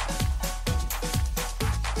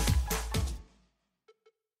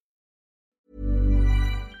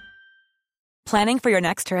 Planning for your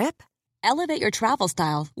next trip? Elevate your travel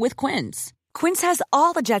style with Quince. Quince has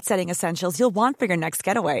all the jet-setting essentials you'll want for your next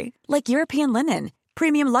getaway, like European linen,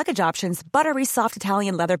 premium luggage options, buttery soft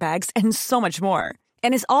Italian leather bags, and so much more.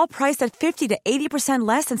 And is all priced at 50 to 80%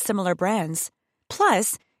 less than similar brands.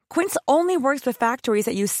 Plus, Quince only works with factories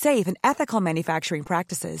that use safe and ethical manufacturing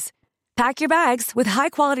practices. Pack your bags with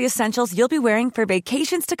high-quality essentials you'll be wearing for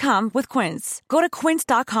vacations to come with Quince. Go to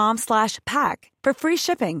quince.com/pack for free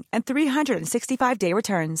shipping and 365-day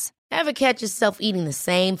returns. Ever catch yourself eating the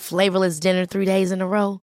same flavorless dinner 3 days in a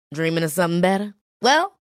row? Dreaming of something better?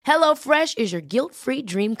 Well, HelloFresh is your guilt-free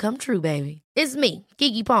dream come true, baby. It's me,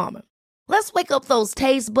 Keke Palmer. Let's wake up those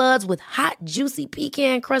taste buds with hot, juicy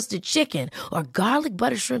pecan-crusted chicken or garlic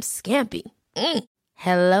butter shrimp scampi.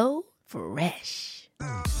 Hello Fresh.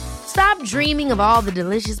 Stop dreaming of all the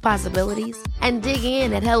delicious possibilities and dig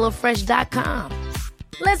in at HelloFresh.com.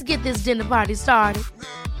 Let's get this dinner party started.